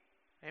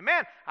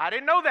 Amen. I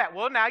didn't know that.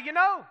 Well, now you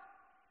know.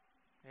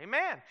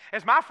 Amen.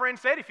 As my friend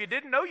said, if you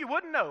didn't know, you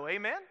wouldn't know.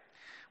 Amen.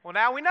 Well,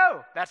 now we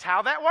know. That's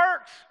how that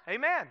works.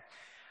 Amen.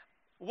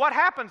 What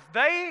happens?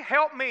 They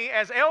help me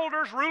as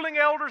elders, ruling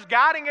elders,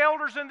 guiding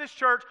elders in this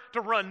church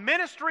to run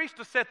ministries,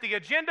 to set the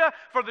agenda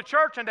for the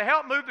church, and to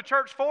help move the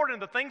church forward in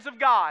the things of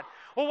God.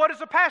 Well, what is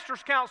the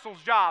pastor's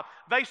council's job?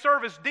 They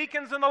serve as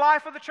deacons in the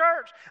life of the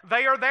church.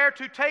 They are there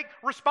to take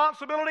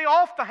responsibility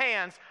off the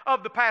hands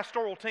of the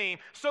pastoral team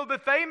so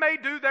that they may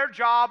do their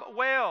job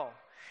well.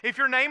 If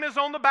your name is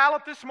on the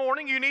ballot this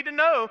morning, you need to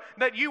know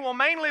that you will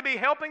mainly be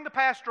helping the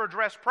pastor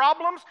address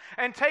problems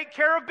and take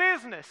care of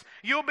business.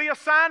 You'll be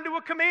assigned to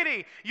a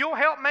committee. You'll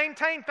help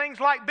maintain things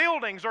like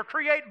buildings or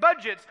create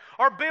budgets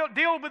or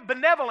deal with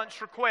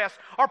benevolence requests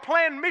or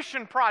plan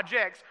mission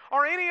projects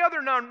or any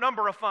other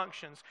number of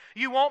functions.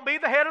 You won't be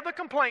the head of the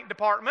complaint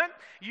department.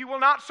 You will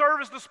not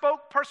serve as the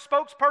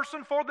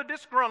spokesperson for the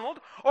disgruntled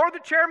or the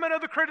chairman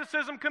of the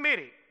criticism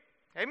committee.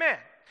 Amen.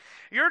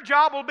 Your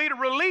job will be to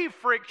relieve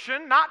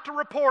friction, not to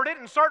report it,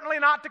 and certainly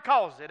not to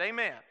cause it.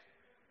 Amen.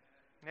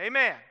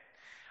 Amen.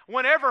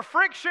 Whenever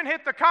friction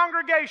hit the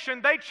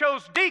congregation, they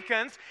chose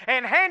deacons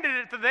and handed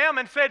it to them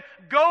and said,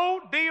 go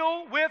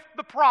deal with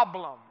the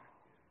problem.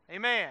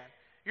 Amen.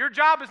 Your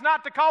job is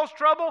not to cause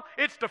trouble,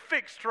 it's to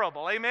fix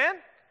trouble. Amen.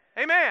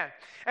 Amen.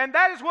 And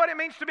that is what it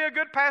means to be a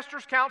good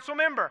pastor's council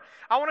member.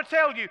 I want to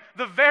tell you,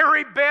 the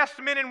very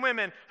best men and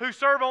women who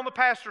serve on the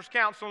pastor's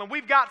council, and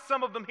we've got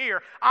some of them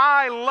here,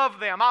 I love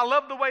them. I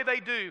love the way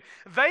they do.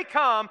 They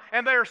come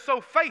and they are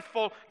so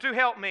faithful to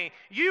help me.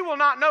 You will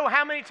not know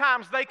how many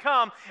times they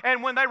come,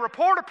 and when they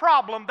report a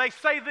problem, they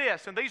say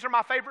this, and these are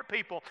my favorite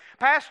people.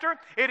 Pastor,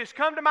 it has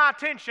come to my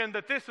attention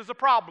that this is a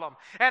problem,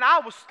 and I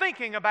was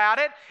thinking about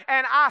it,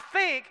 and I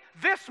think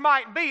this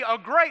might be a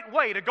great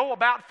way to go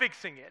about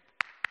fixing it.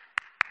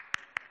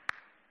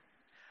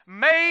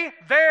 May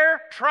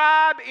their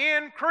tribe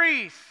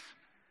increase.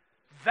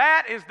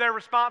 That is their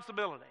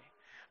responsibility.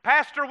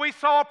 Pastor, we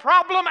saw a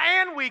problem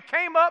and we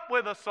came up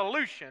with a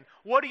solution.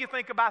 What do you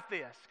think about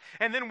this?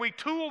 And then we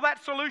tool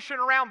that solution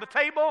around the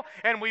table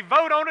and we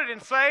vote on it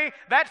and say,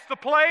 that's the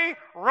play,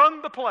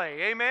 run the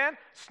play. Amen?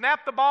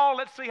 Snap the ball,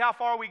 let's see how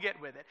far we get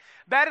with it.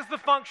 That is the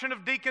function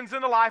of deacons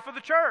in the life of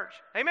the church.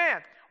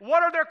 Amen.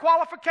 What are their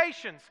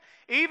qualifications?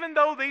 Even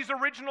though these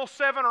original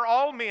 7 are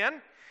all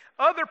men,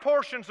 other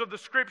portions of the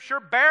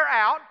Scripture bear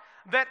out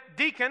that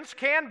deacons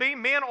can be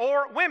men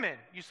or women.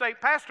 You say,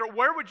 Pastor,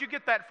 where would you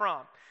get that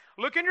from?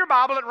 Look in your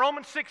Bible at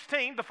Romans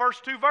 16, the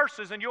first 2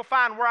 verses, and you'll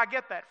find where I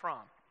get that from.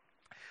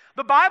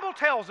 The Bible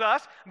tells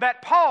us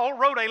that Paul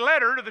wrote a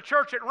letter to the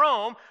church at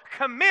Rome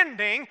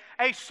commending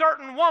a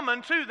certain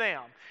woman to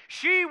them.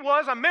 She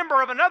was a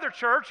member of another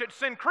church at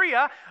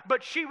Cenchrea,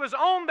 but she was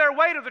on their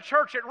way to the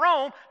church at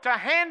Rome to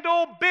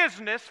handle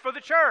business for the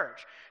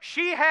church.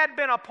 She had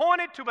been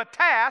appointed to a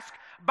task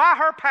by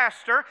her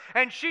pastor,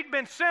 and she'd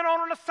been sent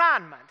on an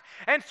assignment.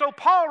 And so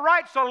Paul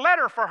writes a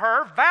letter for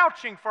her,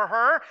 vouching for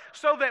her,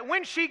 so that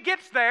when she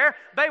gets there,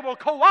 they will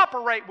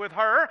cooperate with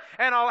her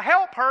and will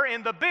help her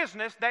in the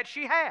business that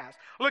she has.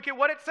 Look at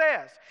what it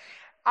says.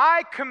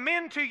 I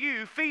commend to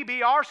you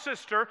Phoebe, our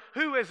sister,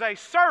 who is a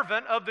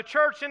servant of the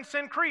church in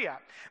Cenchrea,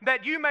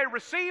 that you may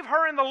receive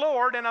her in the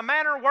Lord in a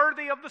manner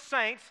worthy of the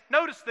saints.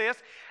 Notice this,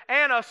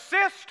 and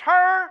assist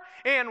her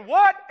in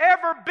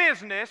whatever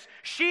business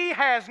she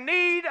has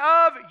need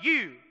of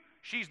you.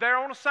 She's there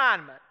on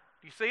assignment.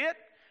 You see it?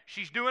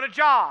 She's doing a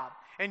job,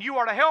 and you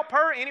are to help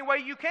her any way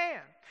you can.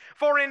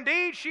 For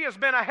indeed she has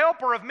been a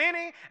helper of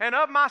many, and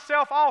of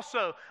myself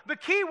also. The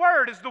key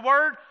word is the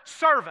word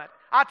servant.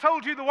 I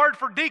told you the word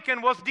for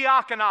deacon was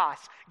diakonos.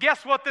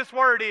 Guess what this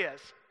word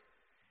is?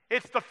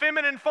 It's the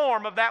feminine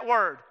form of that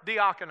word,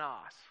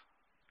 diakonos.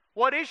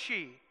 What is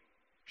she?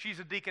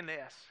 She's a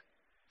deaconess.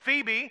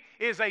 Phoebe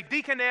is a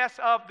deaconess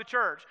of the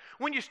church.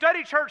 When you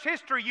study church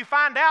history, you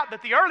find out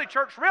that the early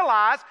church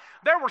realized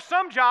there were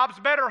some jobs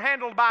better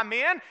handled by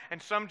men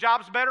and some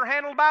jobs better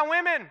handled by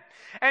women.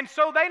 And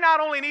so they not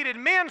only needed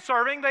men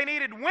serving, they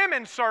needed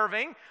women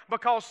serving,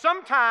 because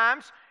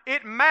sometimes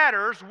it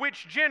matters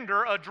which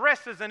gender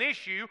addresses an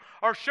issue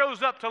or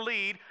shows up to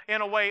lead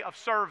in a way of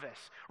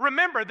service.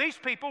 Remember, these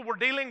people were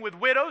dealing with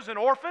widows and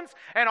orphans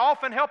and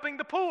often helping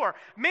the poor.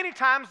 Many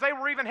times they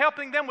were even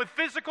helping them with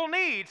physical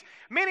needs.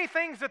 Many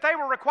things that they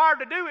were required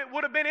to do, it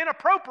would have been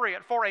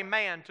inappropriate for a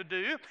man to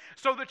do.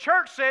 So the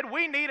church said,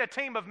 we need a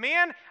team of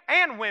men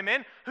and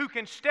women who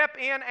can step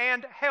in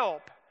and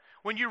help.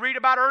 When you read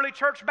about early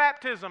church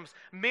baptisms,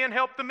 men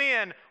helped the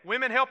men,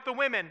 women helped the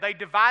women. They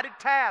divided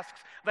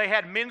tasks. They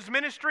had men's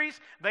ministries,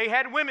 they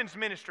had women's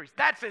ministries.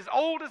 That's as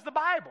old as the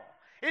Bible.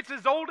 It's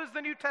as old as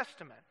the New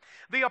Testament.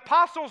 The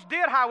apostles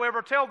did,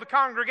 however, tell the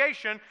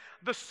congregation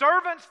the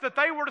servants that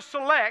they were to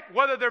select,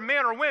 whether they're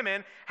men or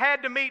women,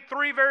 had to meet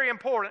 3 very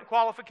important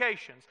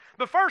qualifications.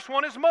 The first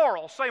one is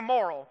moral. Say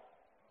moral.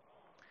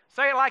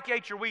 Say it like you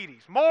ate your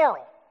Wheaties.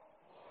 Moral.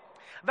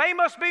 They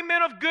must be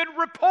men of good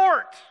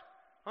report.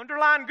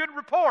 Underline good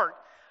report.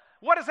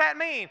 What does that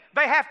mean?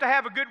 They have to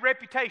have a good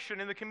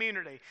reputation in the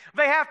community.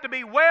 They have to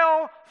be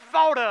well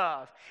thought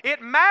of.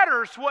 It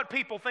matters what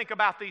people think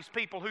about these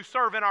people who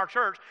serve in our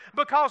church,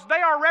 because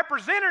they are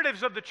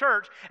representatives of the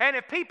church. And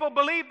if people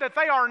believe that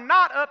they are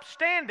not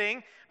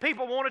upstanding,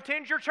 people won't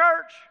attend your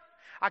church.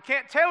 I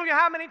can't tell you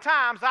how many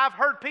times I've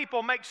heard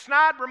people make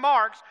snide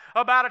remarks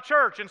about a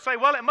church and say,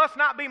 well, it must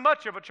not be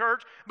much of a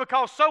church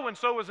because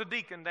so-and-so is a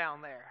deacon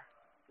down there.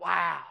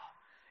 Wow.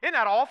 Isn't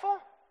that awful?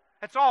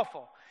 That's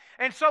awful.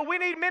 And so we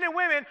need men and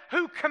women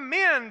who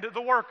commend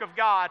the work of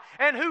God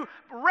and who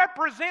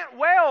represent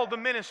well the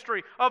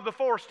ministry of the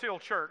Forest Hill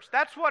Church.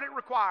 That's what it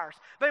requires.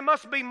 They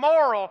must be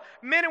moral,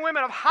 men and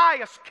women of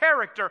highest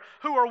character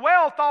who are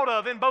well thought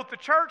of in both the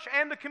church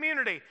and the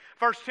community.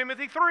 1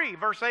 Timothy 3,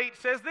 verse 8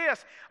 says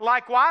this,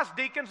 likewise,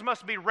 deacons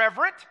must be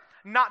reverent,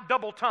 not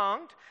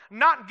double-tongued,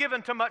 not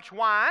given to much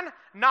wine,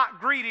 not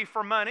greedy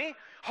for money,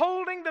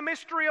 holding the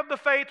mystery of the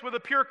faith with a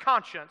pure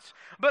conscience.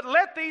 But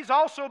let these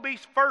also be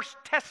first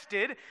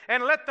tested,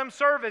 and let them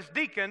serve as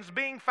deacons,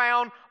 being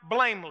found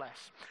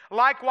blameless.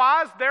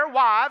 Likewise, their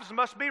wives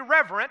must be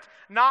reverent,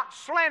 not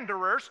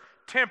slanderers,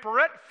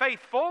 temperate,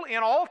 faithful in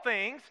all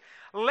things.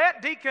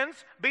 Let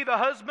deacons be the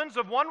husbands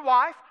of one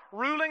wife,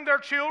 ruling their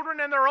children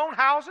and their own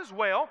houses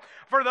well.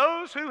 For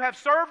those who have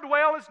served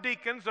well as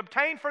deacons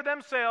obtain for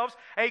themselves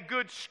a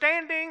good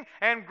standing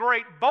and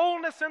great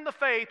boldness in the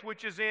faith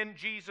which is in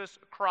Jesus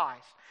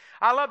Christ.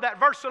 I love that.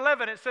 Verse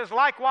 11, it says,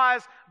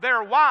 likewise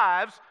their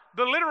wives.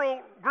 The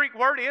literal Greek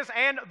word is,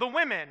 and the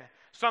women.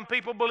 Some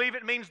people believe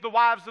it means the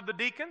wives of the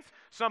deacons.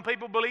 Some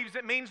people believe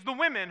it means the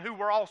women who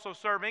were also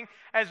serving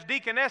as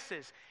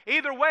deaconesses.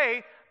 Either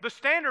way, the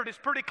standard is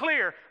pretty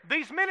clear.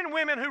 These men and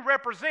women who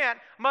represent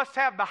must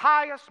have the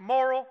highest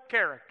moral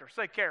character.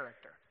 Say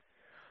character.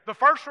 The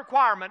first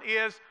requirement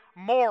is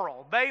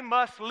moral. They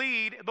must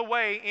lead the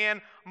way in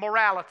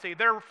morality.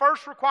 Their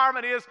first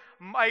requirement is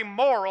a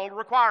moral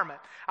requirement.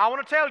 I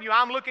want to tell you,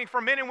 I'm looking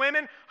for men and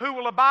women who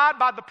will abide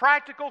by the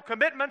practical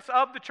commitments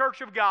of the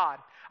Church of God.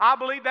 I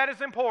believe that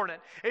is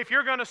important. If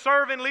you're going to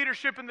serve in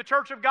leadership in the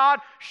Church of God,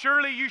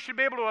 surely you should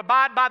be able to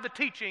abide by the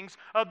teachings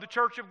of the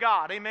Church of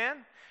God. Amen?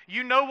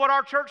 You know what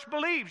our church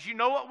believes. You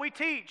know what we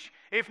teach.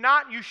 If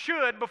not, you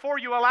should before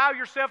you allow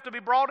yourself to be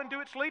brought into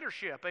its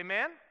leadership.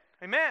 Amen?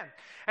 Amen.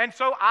 And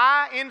so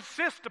I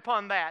insist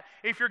upon that.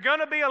 If you're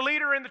going to be a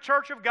leader in the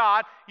Church of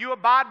God, you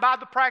abide by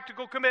the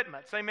practical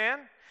commitments. Amen?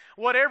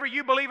 Whatever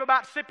you believe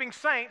about sipping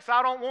saints,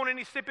 I don't want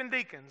any sipping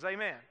deacons.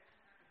 Amen?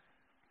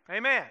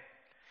 Amen.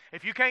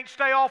 If you can't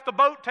stay off the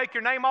boat, take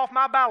your name off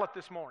my ballot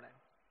this morning.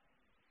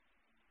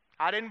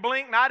 I didn't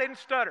blink and I didn't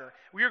stutter.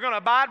 You're going to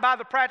abide by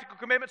the practical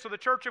commitments of the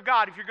Church of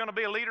God. If you're going to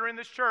be a leader in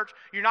this church,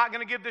 you're not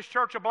going to give this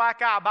church a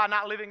black eye by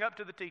not living up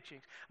to the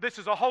teachings. This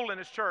is a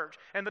holiness church.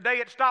 And the day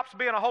it stops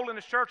being a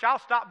holiness church, I'll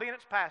stop being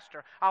its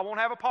pastor. I won't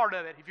have a part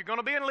of it. If you're going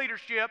to be in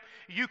leadership,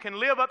 you can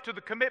live up to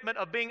the commitment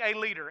of being a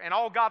leader. And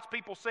all God's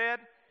people said,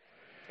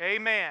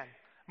 amen.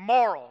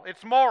 Moral.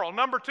 It's moral.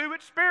 Number two,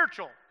 it's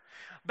spiritual.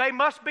 They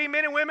must be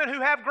men and women who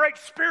have great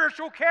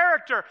spiritual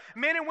character.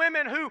 Men and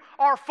women who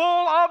are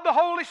full of the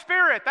Holy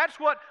Spirit. That's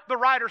what the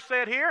writer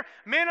said here.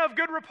 Men of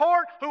good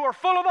report who are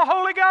full of the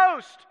Holy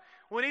Ghost.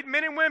 We need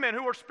men and women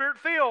who are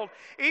Spirit-filled.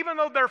 Even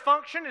though their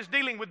function is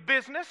dealing with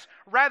business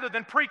rather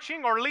than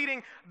preaching or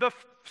leading the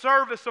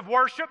service of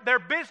worship, their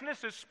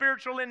business is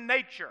spiritual in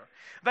nature.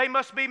 They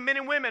must be men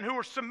and women who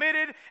are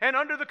submitted and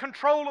under the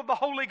control of the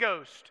Holy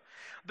Ghost.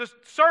 The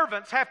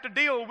servants have to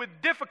deal with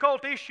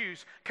difficult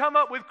issues, come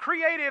up with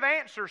creative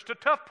answers to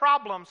tough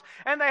problems,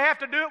 and they have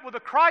to do it with a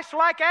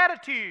Christ-like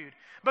attitude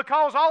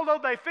because although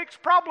they fix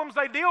problems,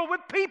 they deal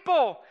with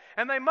people,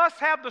 and they must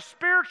have the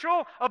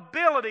spiritual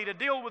ability to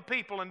deal with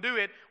people and do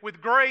it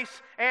with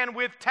grace and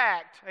with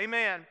tact.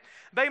 Amen.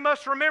 They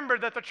must remember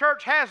that the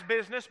church has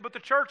business, but the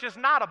church is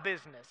not a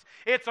business.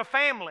 It's a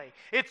family.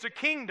 It's a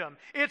kingdom.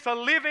 It's a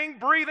living,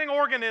 breathing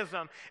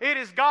organism. It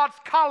is God's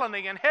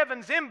colony and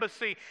heaven's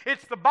embassy.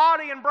 It's the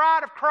body and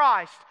bride of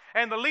Christ,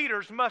 and the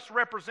leaders must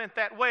represent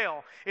that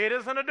well. It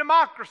isn't a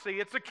democracy.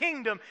 It's a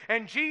kingdom,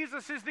 and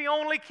Jesus is the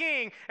only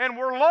king, and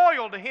we're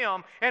loyal to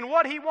Him, and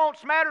what He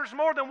wants matters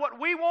more than what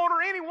we want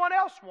or anyone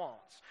else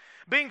wants.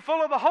 Being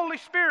full of the Holy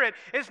Spirit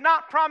is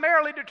not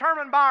primarily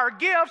determined by our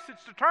gifts,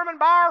 it's determined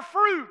by our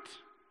fruit.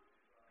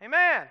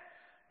 Amen.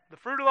 The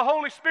fruit of the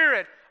Holy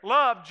Spirit,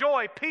 love,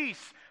 joy,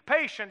 peace,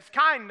 patience,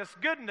 kindness,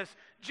 goodness,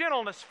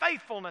 gentleness,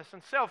 faithfulness,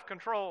 and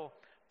self-control.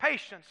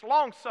 Patience,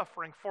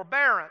 long-suffering,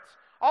 forbearance.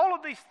 All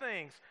of these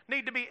things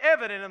need to be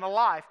evident in the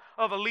life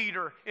of a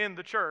leader in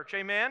the church.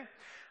 Amen.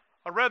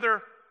 A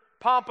rather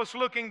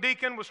pompous-looking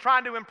deacon was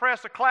trying to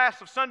impress a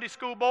class of Sunday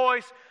school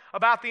boys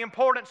about the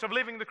importance of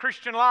living the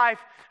Christian life.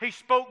 He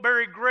spoke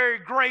very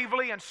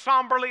gravely and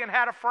somberly and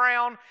had a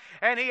frown.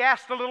 And he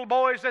asked the little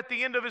boys at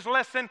the end of his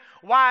lesson,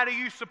 "Why do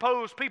you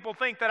suppose people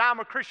think that I'm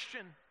a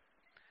Christian?"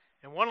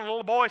 And one of the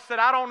little boys said,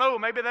 "I don't know.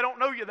 Maybe they don't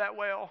know you that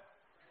well."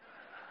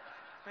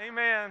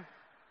 Amen.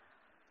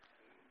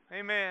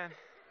 Amen.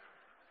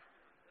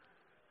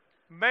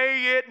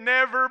 May it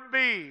never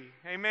be.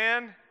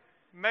 Amen.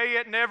 May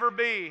it never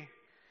be.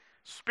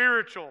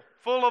 Spiritual,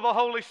 full of the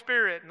Holy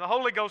Spirit and the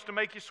Holy Ghost to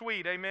make you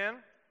sweet.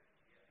 Amen.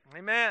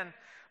 Amen.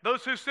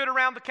 Those who sit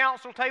around the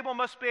council table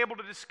must be able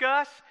to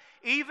discuss,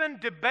 even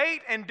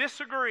debate and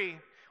disagree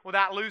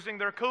without losing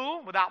their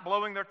cool, without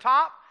blowing their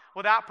top,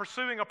 without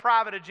pursuing a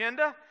private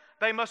agenda.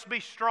 They must be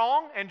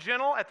strong and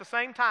gentle at the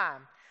same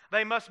time.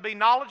 They must be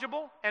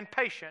knowledgeable and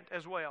patient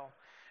as well.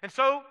 And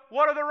so,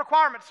 what are the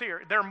requirements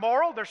here? They're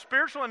moral, they're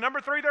spiritual, and number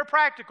three, they're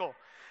practical.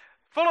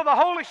 Full of the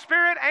Holy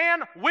Spirit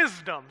and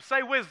wisdom.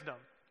 Say wisdom.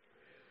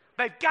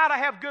 They've got to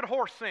have good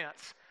horse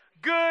sense,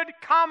 good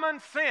common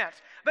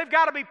sense. They've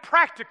got to be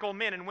practical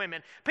men and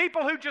women,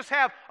 people who just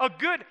have a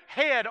good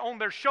head on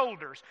their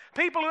shoulders,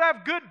 people who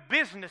have good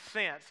business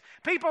sense,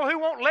 people who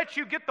won't let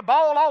you get the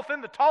ball off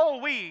in the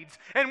tall weeds,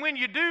 and when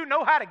you do,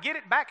 know how to get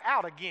it back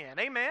out again.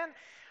 Amen?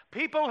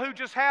 People who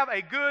just have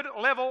a good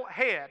level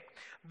head.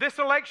 This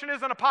election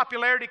isn't a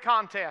popularity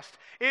contest.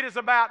 It is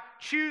about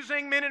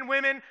choosing men and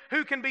women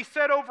who can be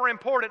set over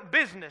important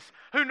business,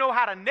 who know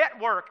how to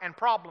network and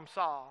problem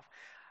solve.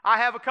 I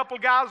have a couple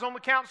guys on the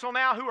council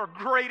now who are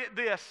great at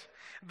this.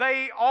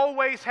 They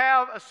always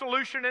have a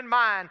solution in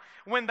mind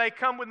when they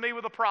come with me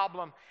with a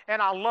problem,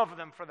 and I love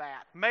them for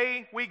that.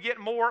 May we get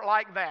more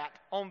like that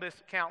on this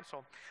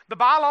council. The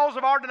bylaws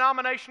of our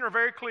denomination are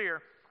very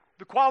clear.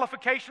 The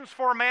qualifications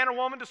for a man or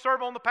woman to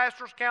serve on the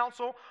pastor's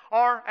council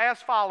are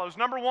as follows.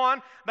 Number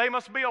one, they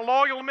must be a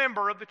loyal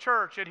member of the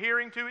church,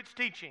 adhering to its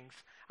teachings.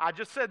 I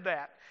just said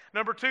that.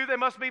 Number two, they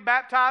must be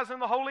baptized in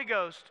the Holy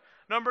Ghost.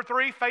 Number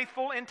three,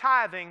 faithful in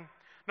tithing.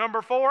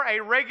 Number four, a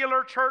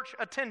regular church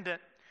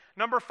attendant.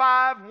 Number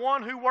five,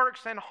 one who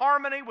works in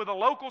harmony with the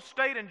local,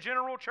 state, and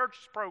general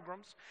church's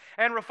programs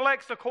and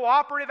reflects a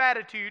cooperative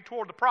attitude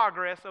toward the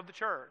progress of the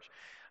church.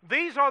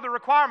 These are the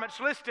requirements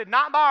listed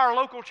not by our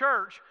local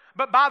church,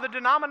 but by the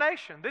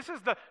denomination. This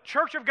is the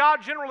Church of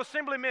God General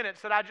Assembly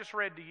minutes that I just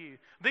read to you.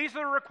 These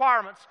are the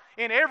requirements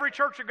in every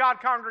Church of God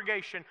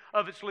congregation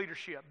of its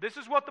leadership. This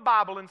is what the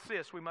Bible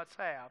insists we must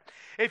have.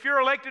 If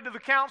you're elected to the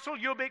council,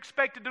 you'll be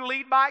expected to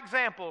lead by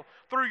example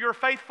through your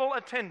faithful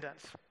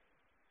attendance.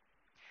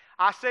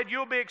 I said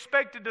you'll be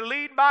expected to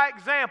lead by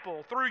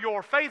example through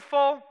your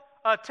faithful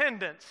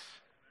attendance.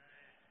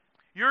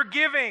 Your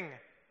giving,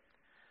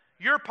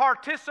 your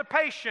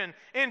participation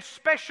in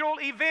special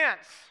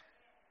events,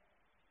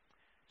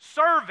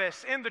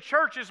 service in the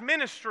church's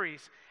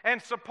ministries,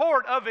 and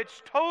support of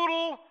its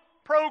total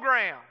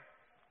program.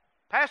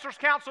 Pastors'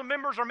 council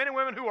members are men and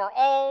women who are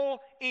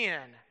all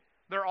in.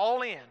 They're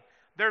all in.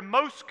 They're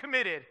most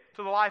committed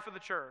to the life of the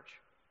church.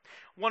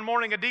 One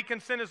morning, a deacon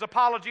sent his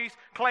apologies,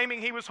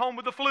 claiming he was home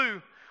with the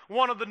flu.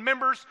 One of the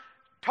members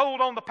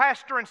told on the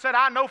pastor and said,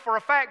 "I know for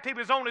a fact he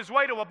was on his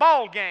way to a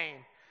ball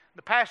game."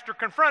 The pastor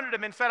confronted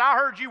him and said, "I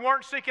heard you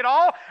weren't sick at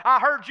all. I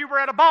heard you were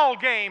at a ball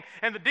game."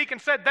 And the deacon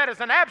said, "That is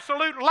an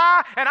absolute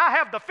lie, and I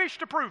have the fish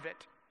to prove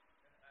it."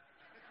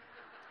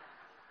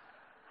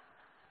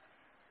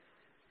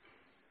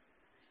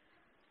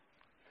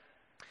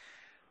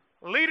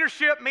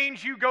 Leadership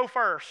means you go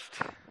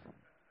first.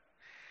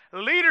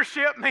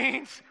 Leadership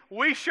means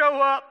we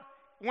show up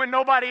when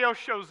nobody else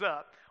shows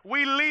up.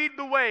 We lead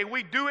the way.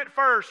 We do it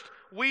first.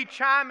 We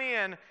chime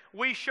in.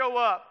 We show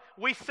up.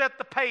 We set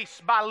the pace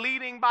by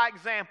leading by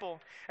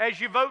example. As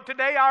you vote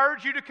today, I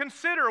urge you to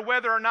consider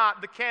whether or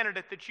not the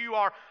candidate that you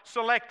are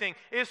selecting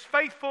is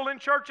faithful in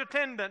church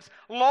attendance,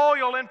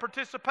 loyal in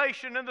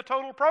participation in the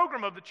total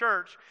program of the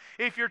church.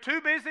 If you're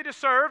too busy to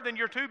serve, then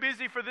you're too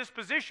busy for this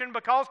position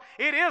because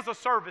it is a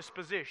service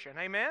position.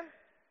 Amen?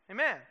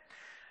 Amen.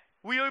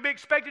 We'll be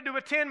expected to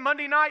attend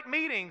Monday night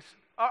meetings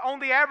on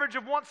the average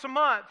of once a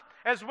month,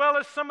 as well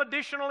as some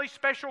additionally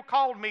special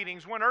called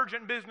meetings when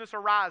urgent business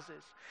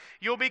arises.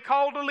 You'll be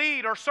called to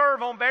lead or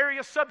serve on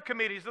various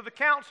subcommittees of the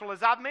council,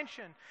 as I've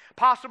mentioned,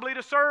 possibly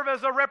to serve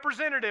as a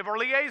representative or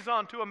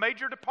liaison to a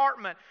major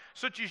department,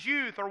 such as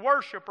youth or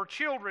worship or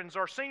children's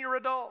or senior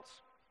adults.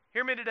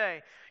 Hear me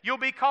today. You'll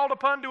be called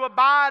upon to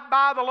abide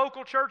by the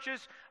local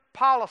church's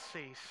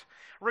policies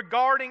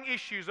regarding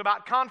issues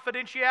about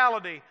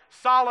confidentiality,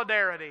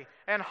 solidarity,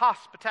 and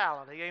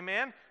hospitality.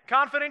 Amen?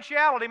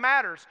 Confidentiality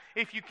matters.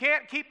 If you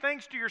can't keep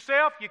things to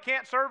yourself, you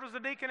can't serve as a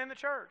deacon in the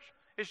church.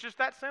 It's just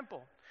that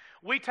simple.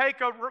 We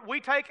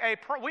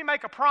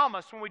make a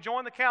promise when we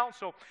join the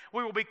council.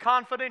 We will be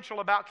confidential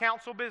about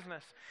council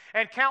business.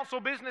 And council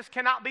business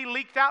cannot be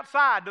leaked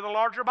outside to the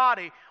larger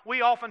body.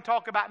 We often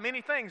talk about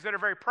many things that are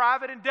very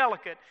private and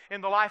delicate in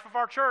the life of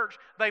our church.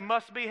 They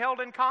must be held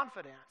in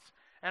confidence.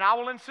 And I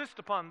will insist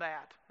upon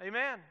that.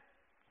 Amen.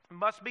 It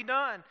must be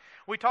done.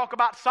 We talk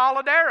about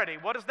solidarity.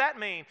 What does that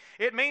mean?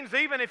 It means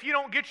even if you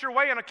don't get your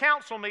way in a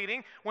council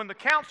meeting, when the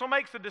council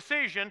makes a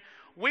decision,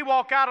 we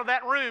walk out of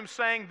that room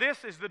saying,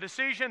 "This is the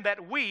decision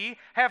that we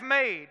have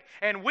made."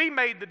 And we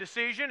made the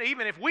decision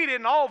even if we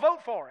didn't all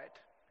vote for it.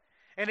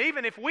 And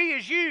even if we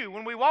as you,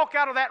 when we walk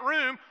out of that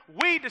room,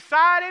 we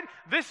decided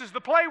this is the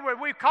play where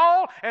we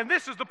call and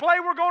this is the play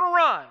we're going to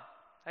run.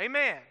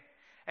 Amen.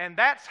 And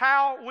that's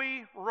how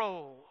we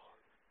roll.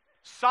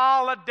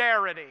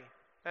 Solidarity.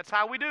 That's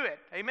how we do it.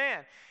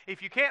 Amen.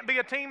 If you can't be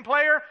a team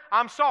player,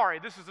 I'm sorry.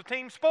 This is a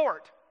team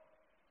sport.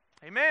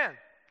 Amen.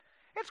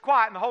 It's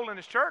quiet in the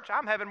Holiness Church.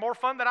 I'm having more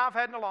fun than I've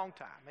had in a long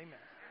time. Amen.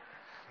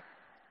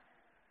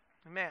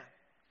 Amen.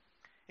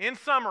 In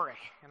summary,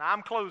 and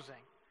I'm closing,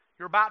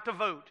 you're about to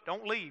vote.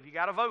 Don't leave. You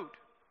got to vote.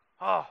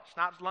 Oh, it's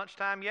not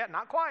lunchtime yet.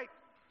 Not quite.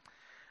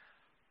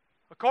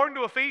 According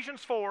to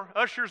Ephesians 4,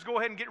 ushers, go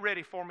ahead and get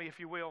ready for me if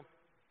you will.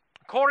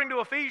 According to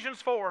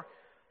Ephesians 4,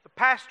 the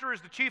pastor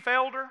is the chief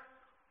elder,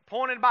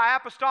 appointed by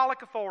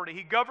apostolic authority.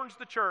 He governs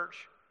the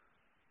church.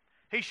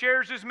 He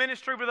shares his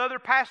ministry with other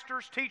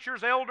pastors,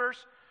 teachers,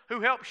 elders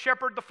who help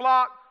shepherd the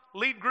flock,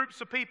 lead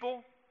groups of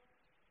people,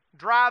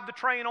 drive the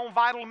train on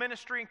vital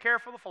ministry, and care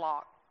for the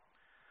flock.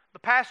 The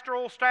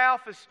pastoral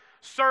staff is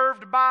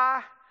served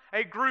by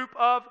a group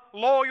of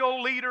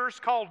loyal leaders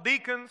called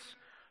deacons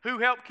who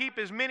help keep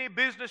as many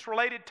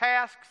business-related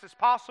tasks as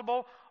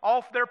possible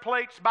off their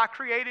plates by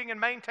creating and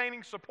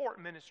maintaining support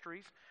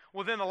ministries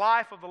within the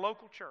life of the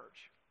local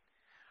church.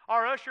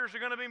 Our ushers are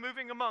going to be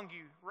moving among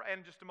you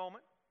in just a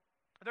moment.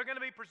 They're going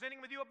to be presenting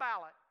with you a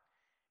ballot.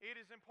 It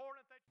is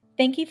important that...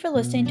 Thank you for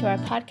listening to our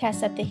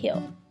podcast at The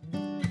Hill.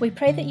 We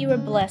pray that you are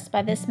blessed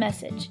by this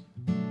message.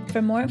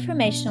 For more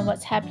information on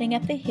what's happening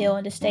at The Hill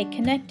and to stay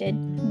connected,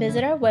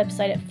 visit our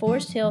website at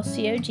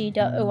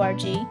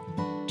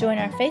foresthillcog.org, join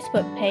our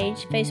Facebook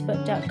page,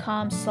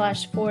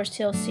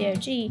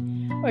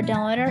 facebook.com/foresthillcog, or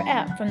download our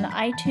app from the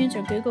iTunes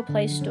or Google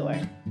Play Store.